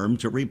term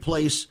to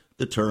replace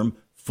the term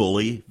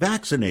fully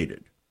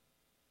vaccinated.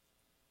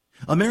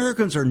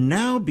 Americans are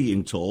now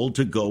being told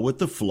to go with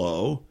the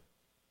flow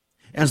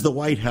as the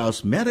White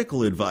House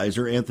medical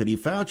advisor, Anthony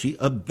Fauci,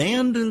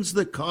 abandons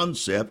the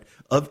concept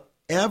of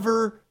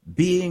ever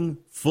being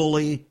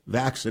fully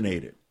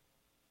vaccinated.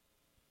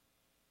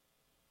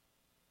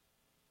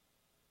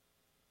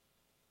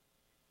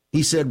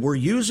 He said, we're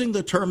using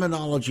the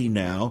terminology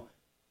now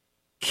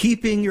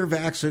keeping your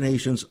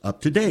vaccinations up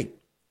to date,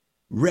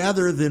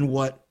 rather than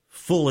what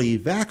fully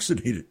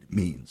vaccinated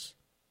means.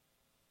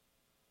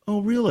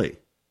 Oh, really?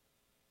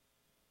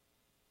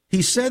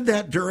 He said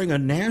that during a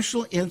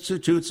National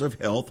Institutes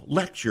of Health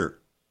lecture.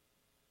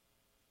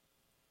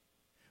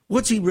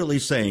 What's he really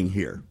saying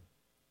here?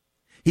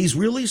 He's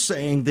really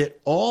saying that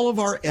all of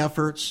our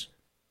efforts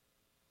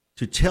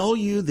to tell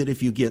you that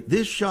if you get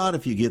this shot,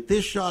 if you get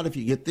this shot, if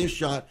you get this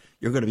shot,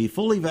 you're going to be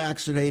fully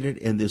vaccinated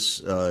and this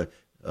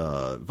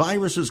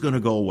virus is going to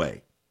go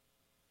away.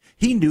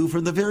 He knew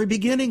from the very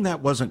beginning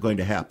that wasn't going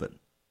to happen,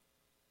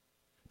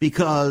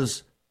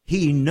 because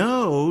he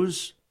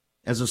knows,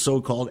 as a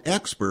so-called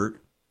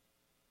expert,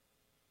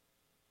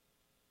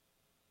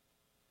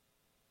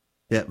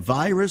 that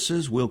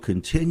viruses will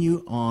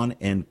continue on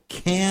and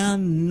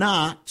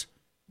cannot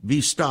be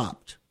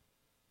stopped.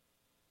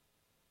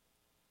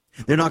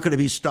 They're not going to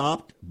be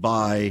stopped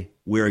by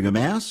wearing a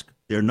mask.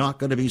 They're not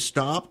going to be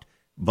stopped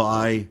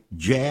by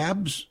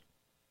jabs.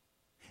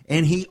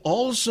 And he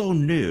also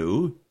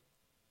knew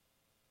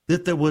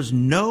that there was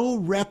no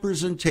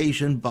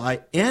representation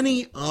by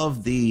any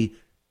of the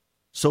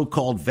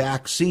so-called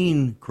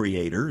vaccine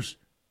creators,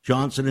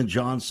 Johnson &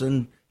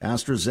 Johnson,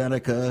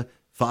 AstraZeneca,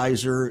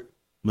 Pfizer,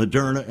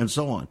 Moderna, and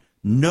so on.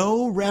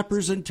 No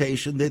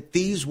representation that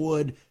these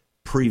would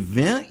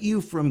prevent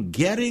you from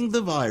getting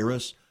the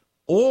virus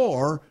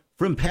or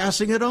from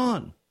passing it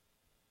on.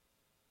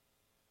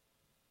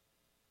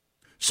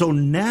 So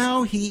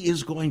now he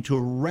is going to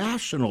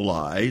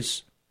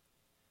rationalize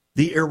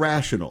the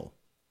irrational.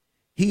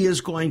 He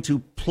is going to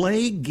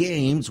play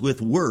games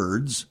with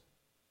words.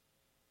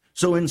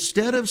 So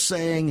instead of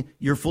saying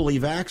you're fully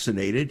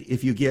vaccinated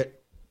if you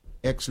get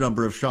X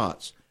number of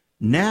shots,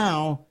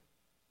 now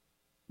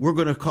we're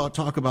going to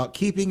talk about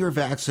keeping your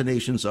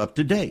vaccinations up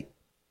to date.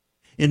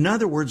 In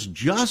other words,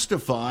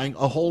 justifying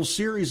a whole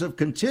series of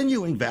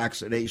continuing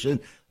vaccination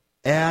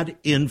ad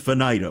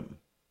infinitum.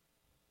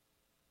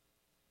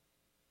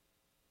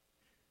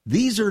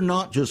 These are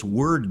not just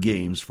word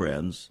games,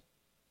 friends.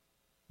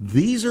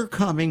 These are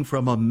coming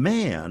from a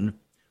man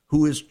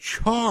who is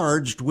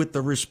charged with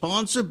the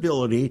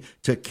responsibility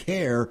to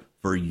care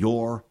for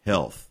your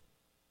health.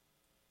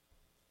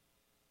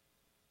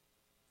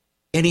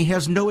 And he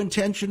has no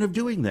intention of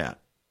doing that.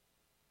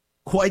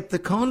 Quite the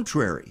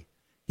contrary.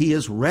 He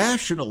has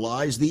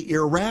rationalized the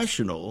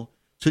irrational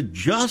to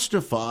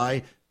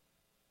justify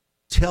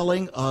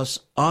telling us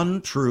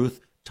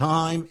untruth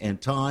time and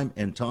time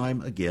and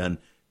time again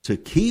to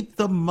keep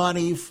the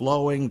money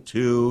flowing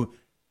to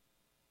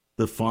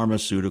the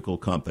pharmaceutical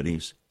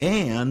companies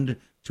and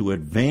to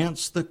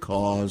advance the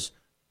cause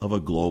of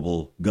a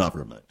global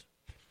government.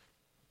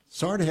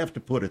 Sorry to have to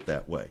put it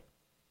that way.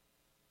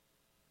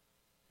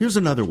 Here's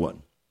another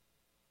one.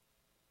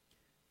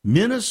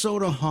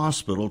 Minnesota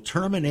hospital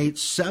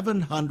terminates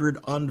 700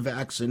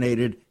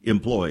 unvaccinated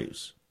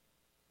employees.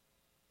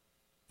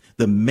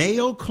 The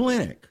Mayo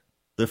Clinic,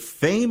 the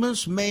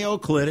famous Mayo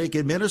Clinic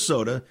in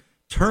Minnesota,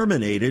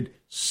 terminated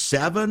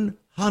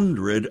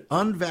 700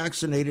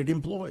 unvaccinated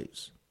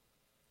employees.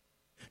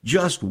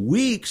 Just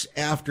weeks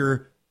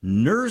after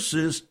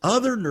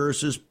other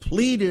nurses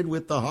pleaded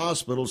with the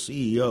hospital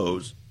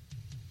CEOs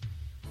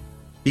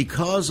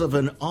because of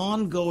an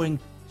ongoing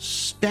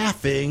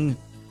staffing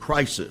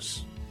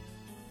crisis.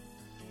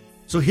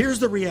 So here's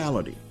the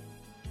reality.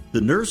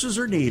 The nurses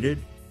are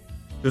needed.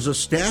 There's a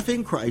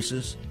staffing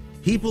crisis.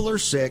 People are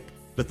sick,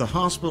 but the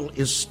hospital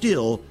is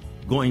still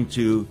going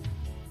to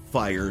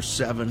fire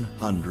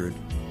 700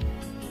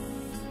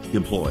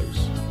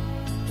 employees.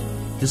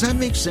 Does that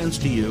make sense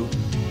to you?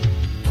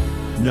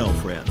 No,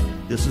 friend.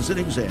 This is an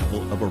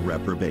example of a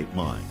reprobate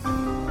mind.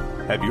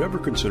 Have you ever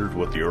considered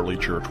what the early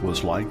church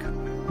was like?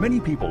 Many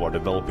people are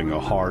developing a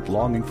heart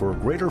longing for a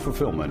greater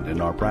fulfillment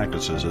in our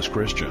practices as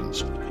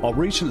Christians. A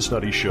recent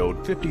study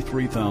showed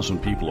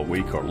 53,000 people a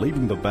week are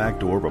leaving the back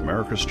door of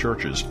America's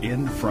churches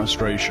in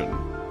frustration.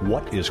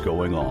 What is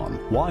going on?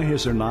 Why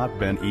has there not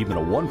been even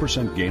a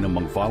 1% gain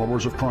among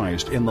followers of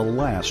Christ in the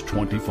last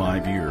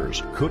 25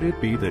 years? Could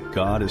it be that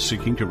God is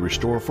seeking to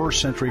restore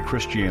first century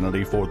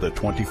Christianity for the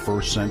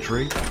 21st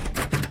century?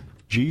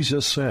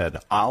 Jesus said,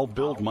 "I'll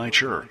build my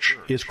church."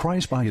 Is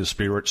Christ by His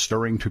Spirit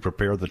stirring to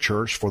prepare the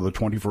church for the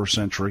 21st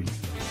century?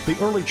 The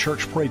early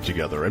church prayed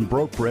together and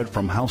broke bread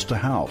from house to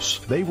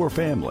house. They were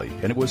family,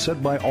 and it was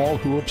said by all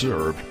who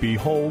observed,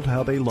 "Behold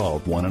how they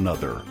love one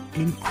another."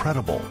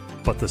 Incredible.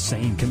 But the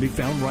same can be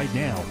found right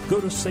now.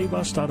 Go to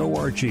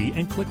saveus.org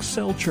and click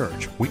Cell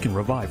Church. We can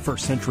revive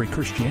first century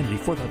Christianity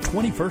for the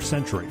 21st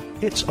century.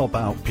 It's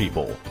about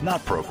people,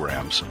 not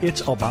programs. It's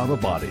about a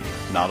body,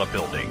 not a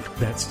building.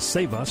 That's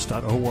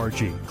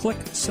saveus.org. Click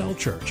Cell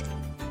Church.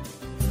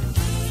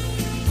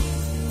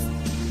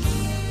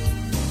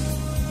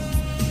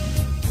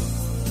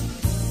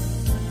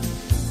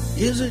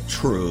 Is it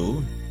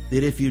true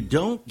that if you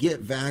don't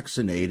get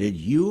vaccinated,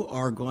 you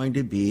are going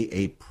to be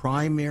a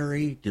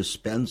primary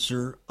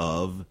dispenser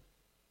of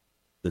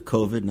the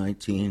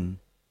COVID-19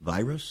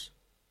 virus?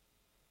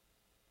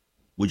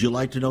 Would you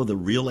like to know the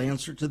real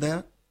answer to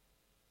that?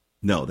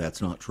 No, that's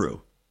not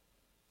true.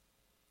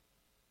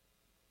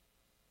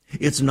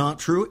 It's not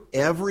true.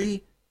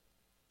 Every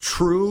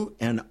true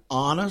and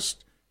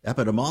honest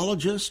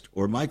epidemiologist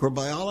or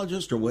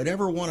microbiologist or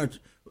whatever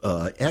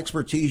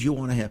expertise you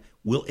want to have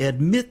will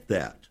admit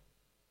that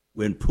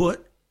when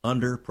put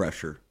under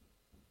pressure.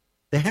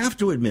 They have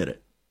to admit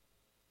it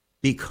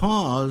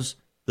because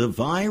the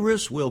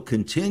virus will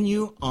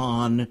continue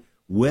on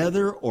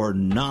whether or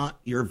not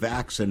you're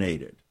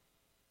vaccinated.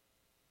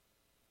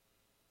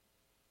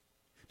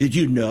 Did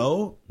you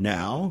know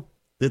now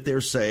that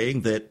they're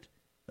saying that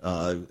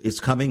it's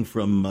coming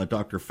from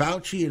Dr.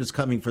 Fauci and it's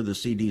coming from the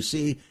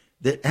CDC,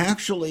 that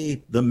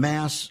actually the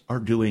masks are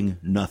doing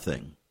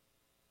nothing?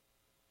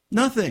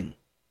 Nothing.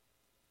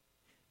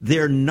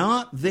 They're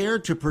not there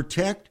to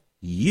protect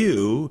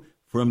you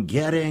from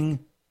getting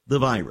the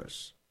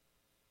virus.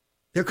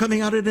 They're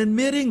coming out and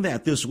admitting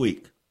that this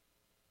week.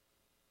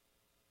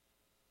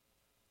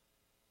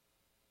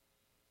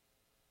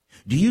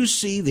 Do you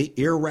see the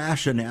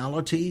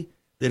irrationality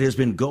that has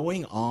been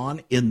going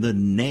on in the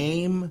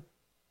name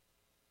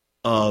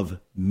of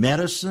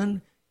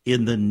medicine,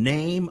 in the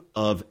name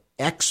of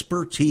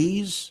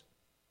expertise?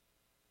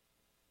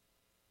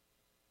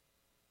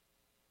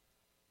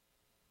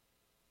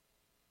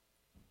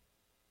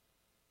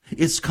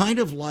 It's kind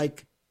of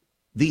like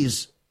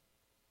these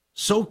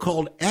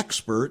so-called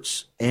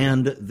experts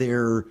and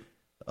their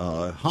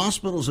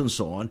hospitals and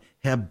so on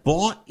have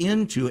bought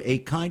into a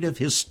kind of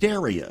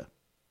hysteria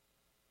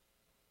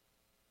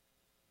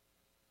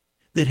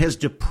that has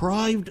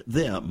deprived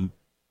them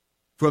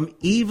from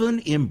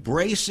even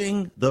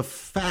embracing the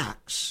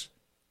facts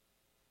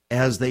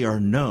as they are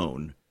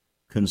known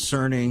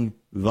concerning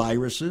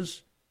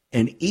viruses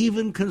and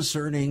even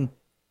concerning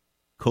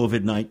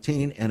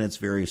COVID-19 and its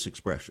various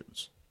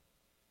expressions.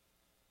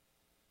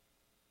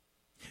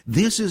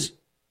 This is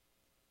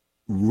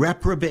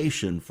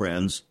reprobation,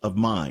 friends, of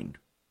mind.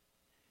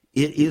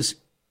 It is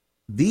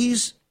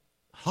these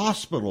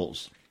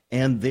hospitals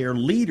and their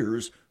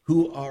leaders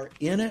who are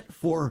in it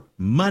for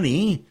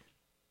money.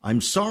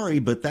 I'm sorry,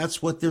 but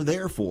that's what they're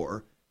there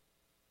for.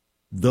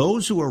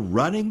 Those who are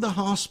running the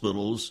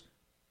hospitals,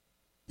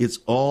 it's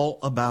all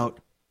about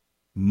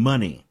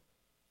money.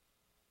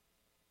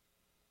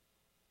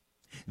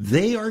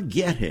 They are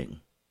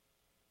getting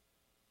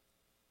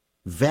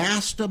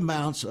vast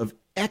amounts of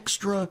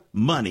extra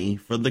money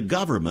from the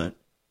government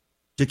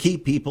to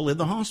keep people in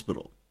the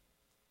hospital.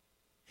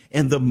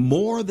 And the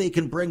more they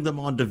can bring them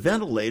onto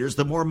ventilators,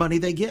 the more money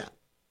they get.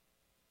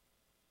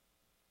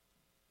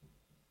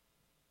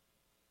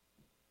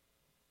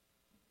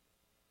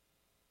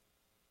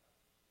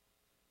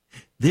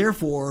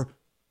 Therefore,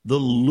 the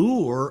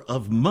lure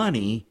of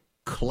money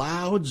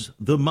clouds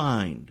the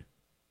mind,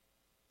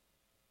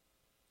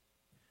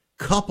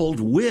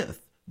 coupled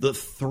with the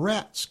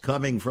threats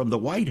coming from the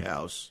White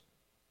House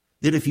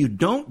that if you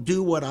don't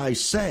do what I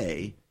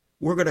say,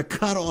 we're going to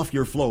cut off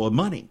your flow of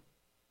money.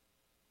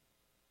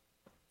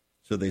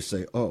 So they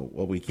say, oh,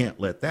 well, we can't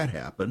let that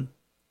happen.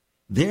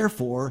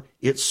 Therefore,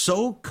 it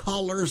so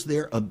colors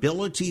their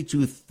ability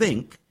to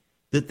think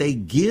that they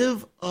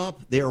give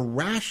up their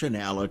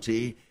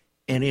rationality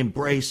and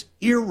embrace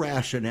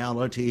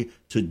irrationality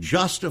to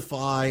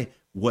justify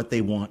what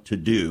they want to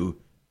do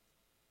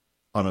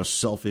on a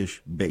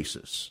selfish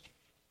basis.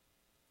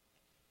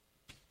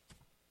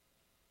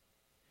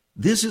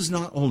 This is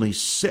not only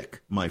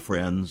sick, my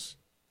friends,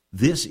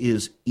 this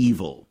is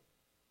evil.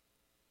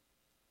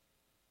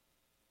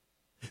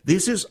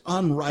 This is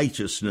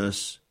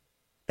unrighteousness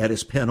at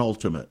its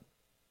penultimate.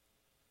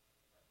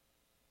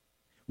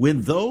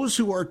 When those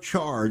who are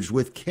charged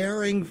with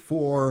caring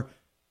for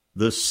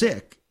the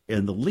sick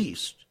and the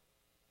least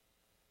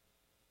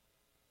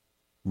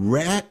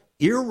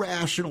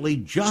irrationally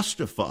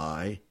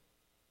justify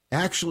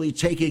actually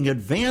taking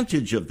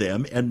advantage of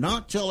them and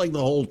not telling the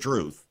whole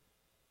truth,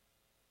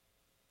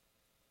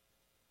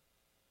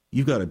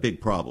 you've got a big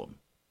problem.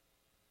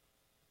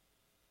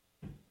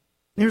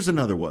 Here's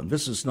another one.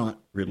 This is not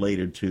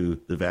related to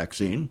the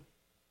vaccine.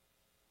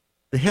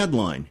 The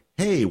headline,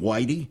 hey,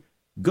 Whitey,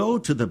 go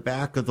to the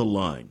back of the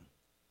line.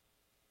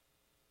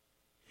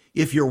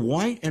 If you're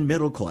white and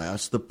middle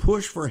class, the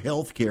push for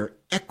health care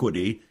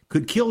equity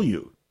could kill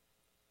you.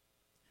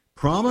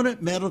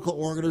 Prominent medical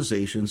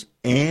organizations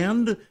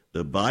and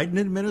the Biden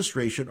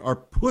administration are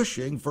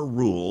pushing for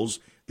rules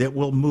that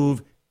will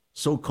move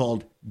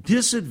so-called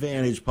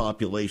disadvantaged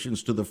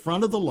populations to the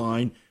front of the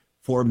line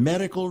for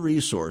medical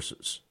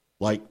resources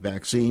like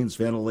vaccines,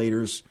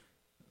 ventilators,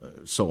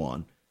 so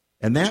on.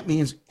 And that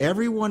means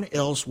everyone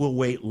else will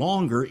wait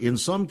longer, in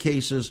some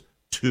cases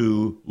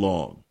too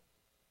long.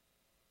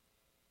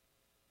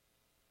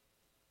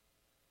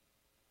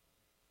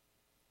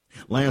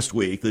 Last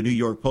week, the New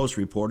York Post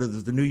reported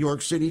that the New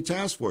York City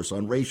Task Force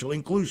on Racial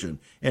Inclusion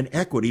and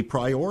Equity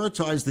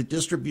prioritized the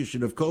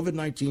distribution of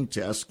COVID-19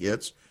 test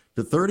kits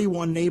to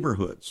 31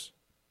 neighborhoods.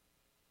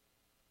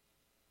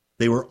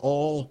 They were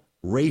all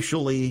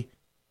racially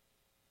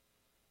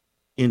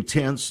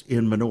intense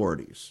in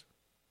minorities,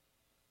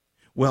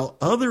 while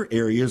other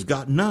areas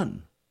got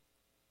none.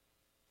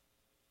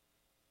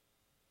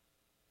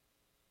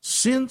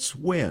 Since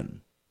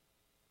when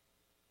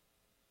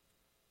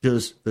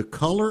does the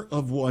color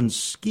of one's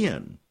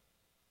skin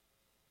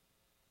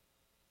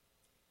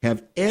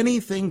have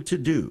anything to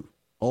do,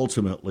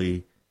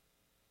 ultimately,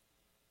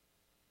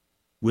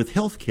 with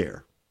health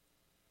care?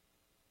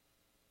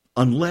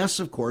 Unless,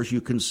 of course,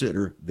 you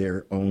consider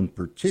their own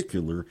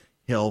particular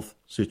health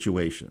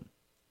situation.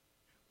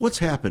 What's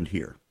happened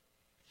here?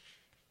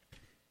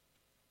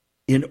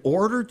 In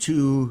order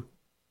to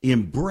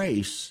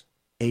embrace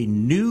a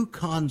new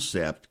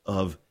concept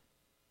of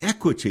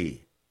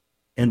equity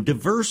and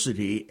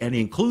diversity and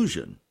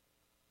inclusion,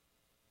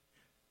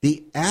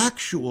 the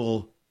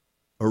actual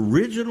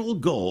original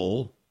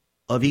goal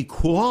of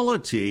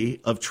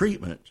equality of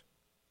treatment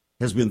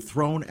has been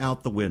thrown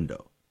out the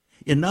window.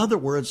 In other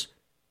words,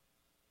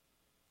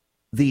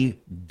 the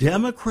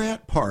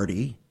Democrat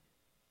Party,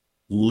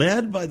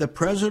 led by the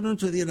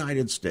President of the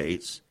United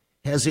States,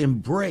 has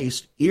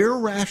embraced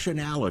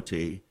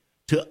irrationality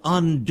to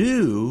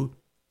undo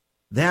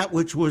that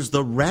which was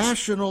the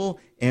rational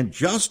and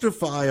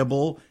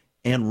justifiable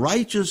and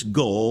righteous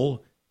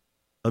goal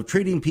of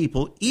treating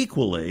people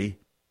equally.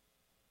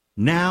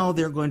 Now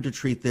they're going to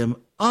treat them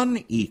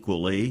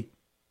unequally,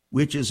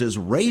 which is as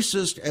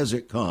racist as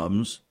it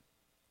comes,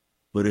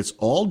 but it's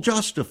all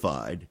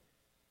justified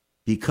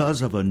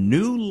because of a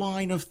new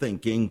line of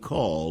thinking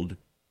called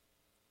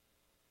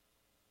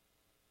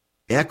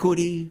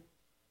equity,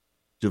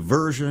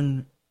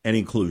 diversion, and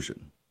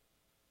inclusion,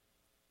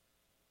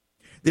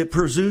 that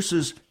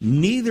produces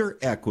neither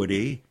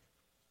equity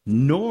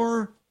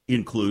nor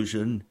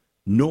inclusion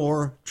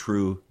nor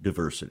true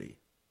diversity.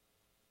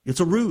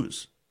 It's a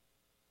ruse.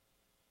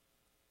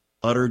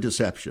 Utter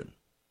deception.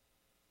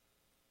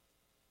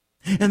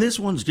 And this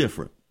one's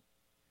different.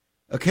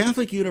 A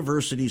Catholic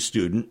university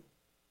student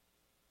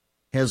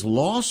has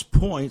lost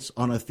points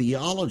on a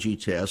theology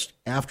test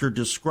after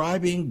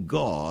describing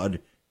God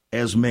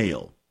as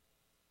male.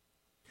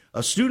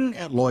 A student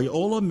at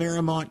Loyola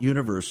Marymount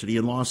University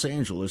in Los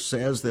Angeles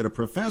says that a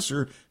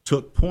professor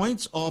took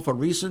points off a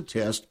recent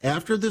test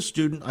after the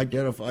student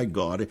identified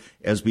God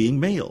as being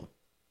male.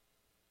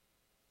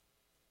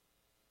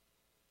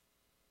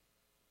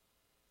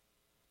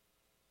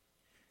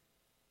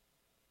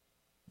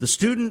 The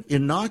student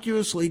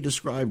innocuously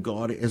described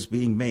God as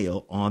being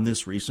male on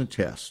this recent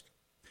test.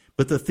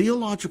 But the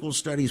theological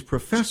studies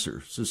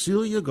professor,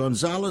 Cecilia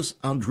Gonzalez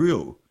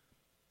Andreu,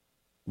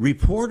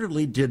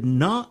 reportedly did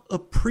not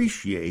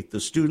appreciate the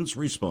student's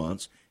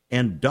response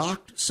and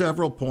docked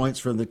several points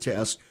from the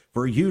test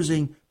for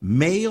using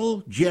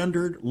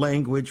male-gendered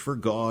language for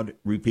God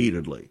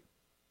repeatedly.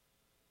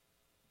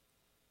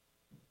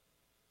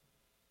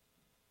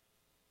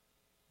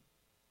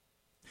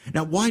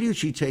 Now, why did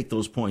she take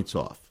those points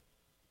off?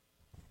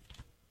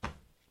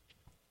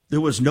 There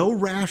was no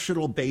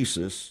rational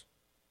basis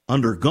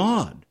under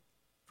God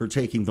for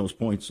taking those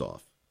points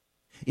off.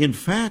 In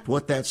fact,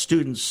 what that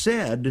student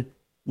said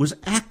was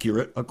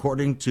accurate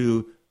according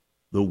to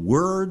the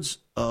words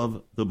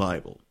of the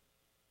Bible.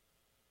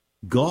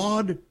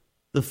 God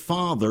the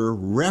Father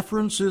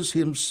references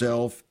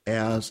himself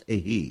as a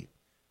he.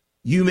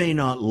 You may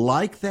not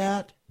like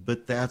that,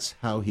 but that's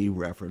how he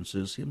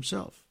references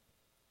himself.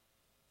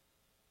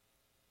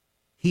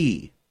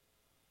 He,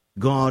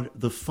 God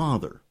the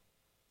Father,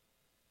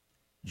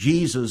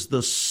 Jesus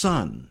the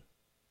Son.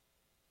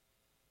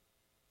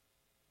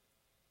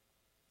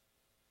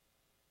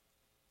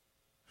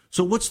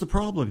 So what's the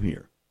problem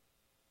here?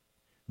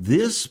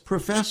 This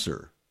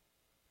professor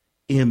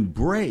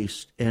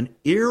embraced an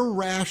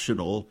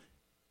irrational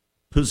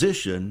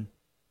position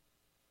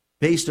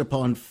based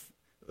upon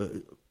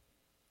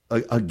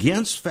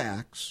against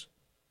facts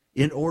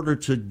in order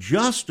to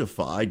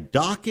justify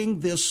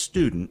docking this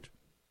student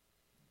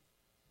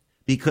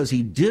because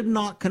he did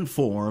not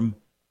conform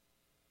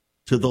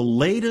to the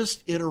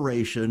latest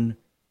iteration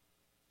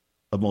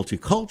of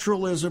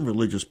multiculturalism,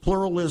 religious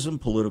pluralism,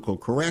 political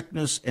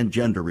correctness, and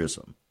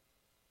genderism.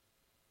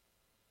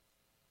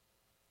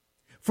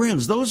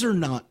 Friends, those are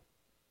not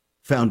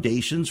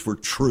foundations for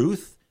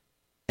truth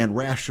and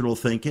rational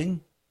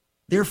thinking.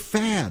 They're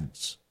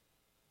fads.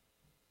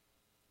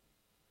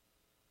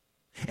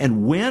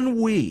 And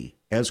when we,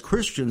 as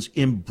Christians,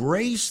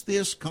 embrace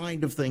this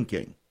kind of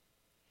thinking,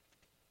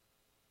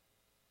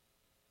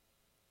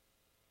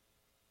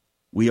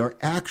 we are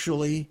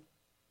actually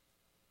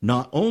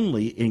not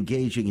only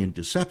engaging in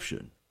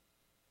deception,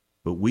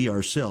 but we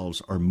ourselves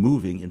are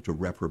moving into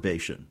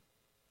reprobation.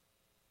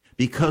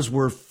 Because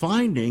we're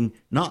finding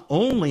not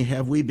only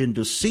have we been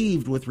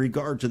deceived with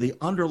regard to the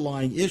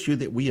underlying issue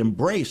that we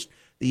embraced,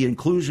 the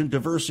inclusion,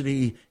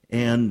 diversity,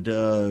 and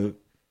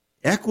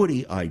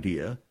equity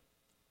idea,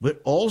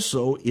 but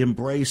also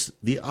embrace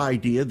the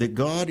idea that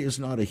God is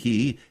not a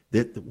he,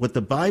 that what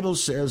the Bible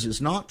says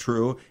is not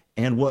true,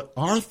 and what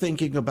our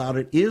thinking about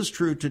it is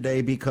true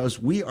today because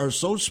we are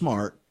so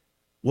smart.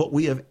 What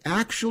we have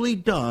actually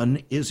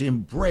done is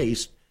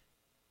embraced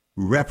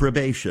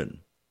reprobation.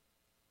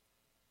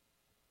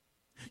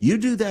 You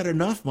do that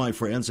enough, my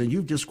friends, and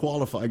you've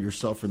disqualified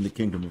yourself from the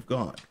kingdom of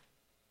God.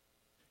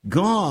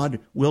 God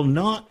will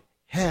not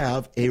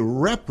have a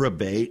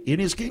reprobate in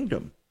his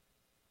kingdom.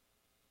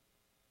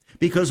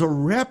 Because a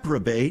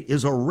reprobate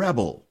is a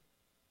rebel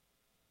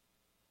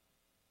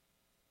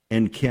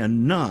and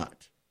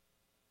cannot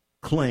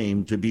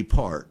claim to be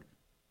part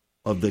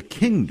of the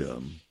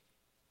kingdom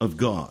of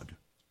God.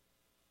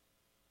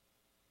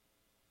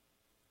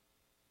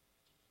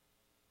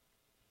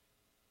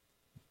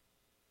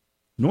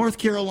 North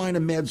Carolina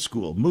Med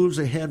School moves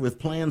ahead with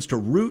plans to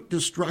root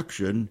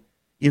instruction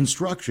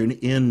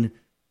in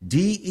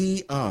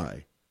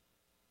DEI,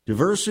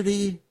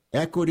 diversity,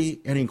 equity,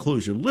 and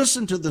inclusion.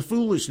 Listen to the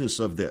foolishness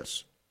of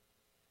this.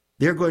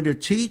 They're going to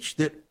teach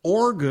that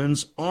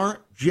organs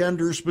aren't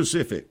gender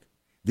specific.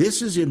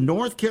 This is in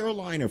North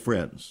Carolina,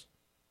 friends.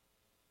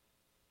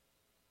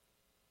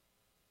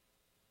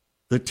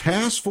 The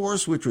task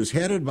force, which was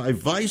headed by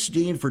Vice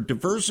Dean for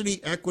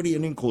Diversity, Equity,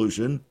 and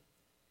Inclusion,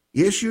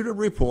 issued a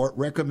report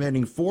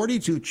recommending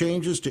 42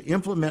 changes to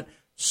implement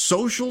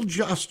social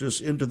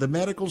justice into the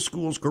medical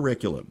school's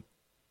curriculum.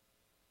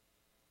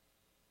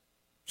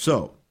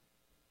 So,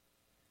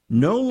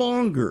 no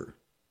longer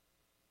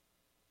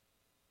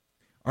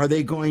are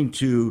they going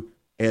to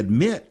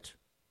admit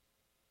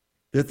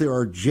that there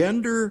are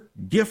gender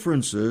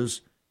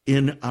differences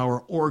in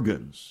our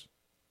organs,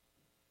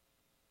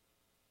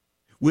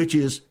 which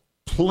is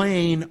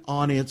plain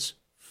on its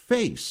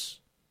face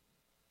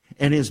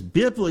and is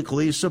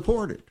biblically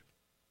supported.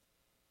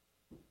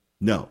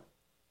 No.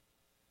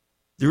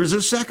 There is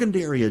a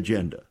secondary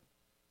agenda.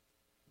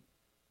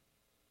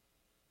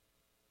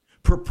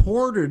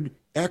 Purported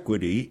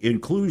equity,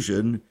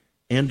 inclusion,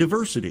 and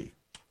diversity,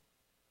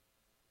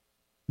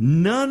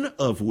 none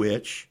of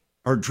which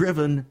are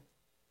driven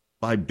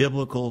by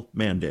biblical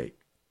mandate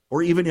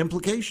or even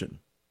implication.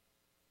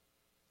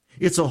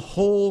 It's a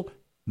whole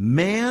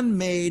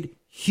man-made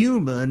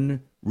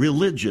human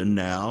religion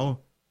now,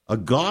 a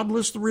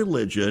godless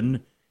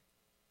religion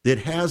that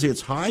has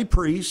its high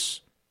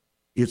priests,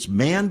 its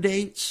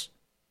mandates,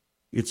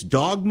 its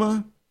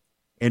dogma,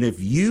 and if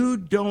you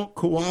don't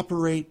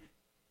cooperate,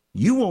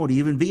 you won't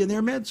even be in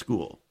their med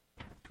school.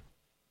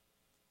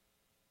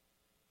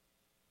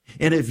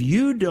 And if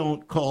you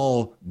don't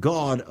call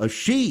God a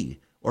she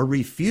or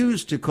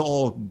refuse to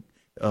call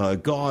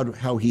God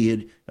how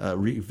he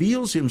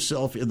reveals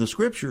himself in the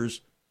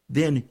scriptures,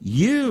 then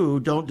you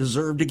don't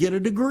deserve to get a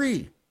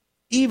degree,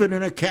 even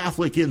in a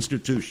Catholic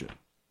institution.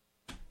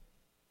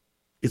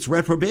 It's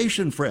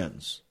reprobation,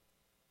 friends.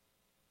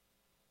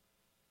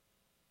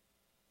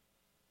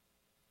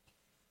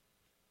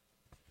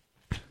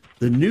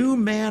 The new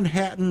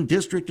Manhattan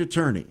District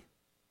Attorney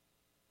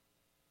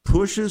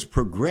pushes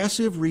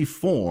progressive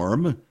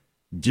reform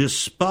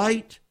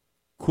despite,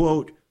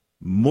 quote,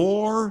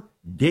 more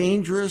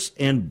dangerous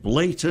and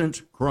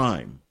blatant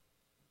crime.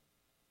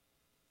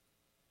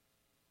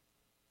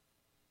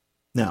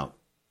 Now,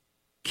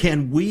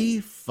 can we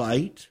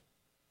fight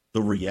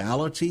the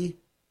reality?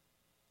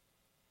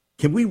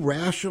 Can we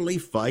rationally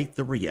fight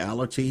the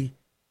reality,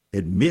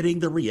 admitting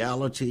the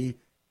reality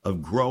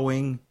of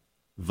growing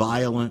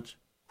violent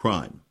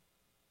crime?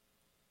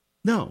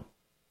 No.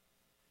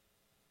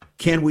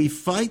 Can we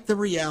fight the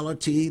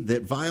reality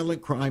that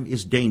violent crime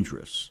is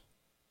dangerous?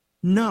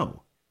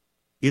 No.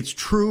 It's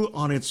true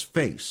on its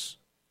face.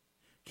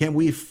 Can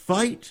we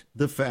fight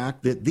the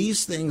fact that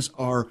these things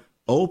are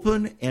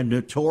open and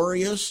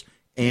notorious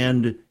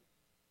and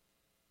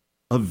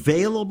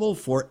available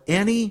for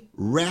any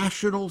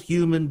rational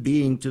human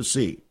being to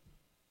see?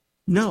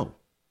 No.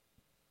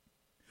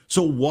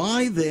 So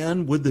why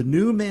then would the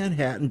new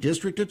Manhattan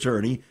District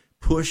Attorney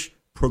push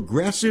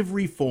progressive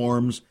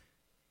reforms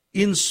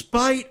in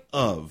spite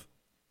of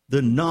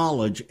the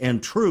knowledge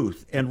and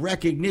truth and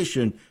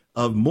recognition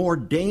of more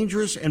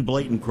dangerous and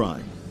blatant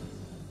crime?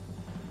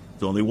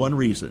 There's only one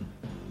reason.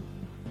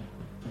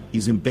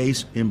 He's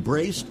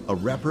embraced a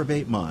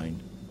reprobate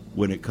mind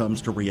when it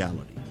comes to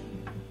reality,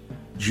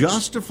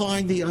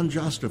 justifying the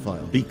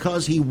unjustifiable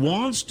because he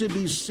wants to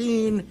be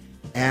seen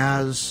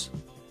as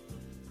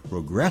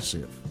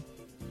progressive.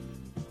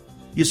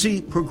 You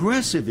see,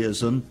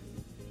 progressivism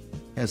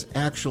has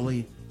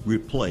actually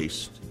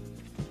replaced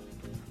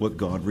what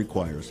God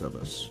requires of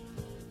us: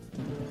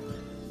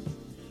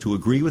 to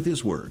agree with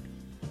his word,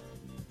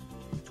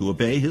 to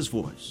obey his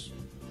voice,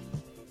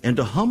 and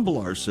to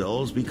humble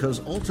ourselves, because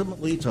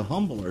ultimately to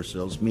humble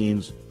ourselves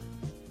means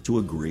to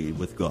agree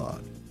with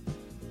God.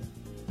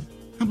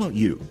 How about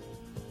you?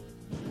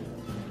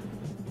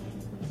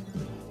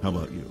 How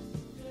about you?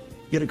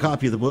 Get a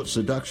copy of the book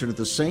Seduction of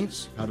the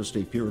Saints, How to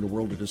Stay Pure in a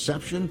World of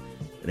Deception.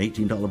 An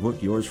 $18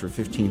 book, yours for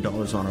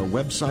 $15 on our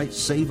website,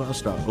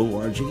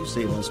 saveus.org,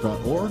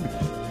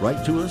 saveus.org.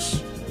 Write to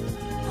us.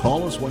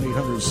 Call us,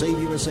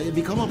 1-800-SAVE-USA, and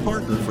become a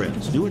partner,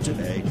 friends. Do it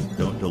today.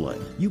 Don't delay.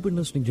 You've been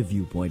listening to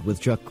Viewpoint with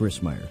Chuck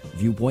Christmeyer.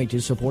 Viewpoint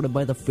is supported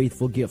by the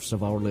faithful gifts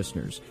of our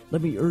listeners.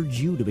 Let me urge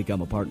you to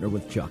become a partner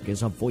with Chuck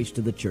as a voice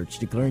to the church,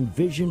 declaring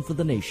vision for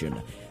the nation.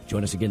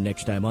 Join us again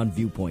next time on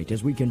Viewpoint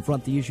as we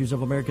confront the issues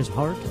of America's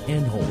heart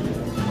and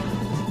home.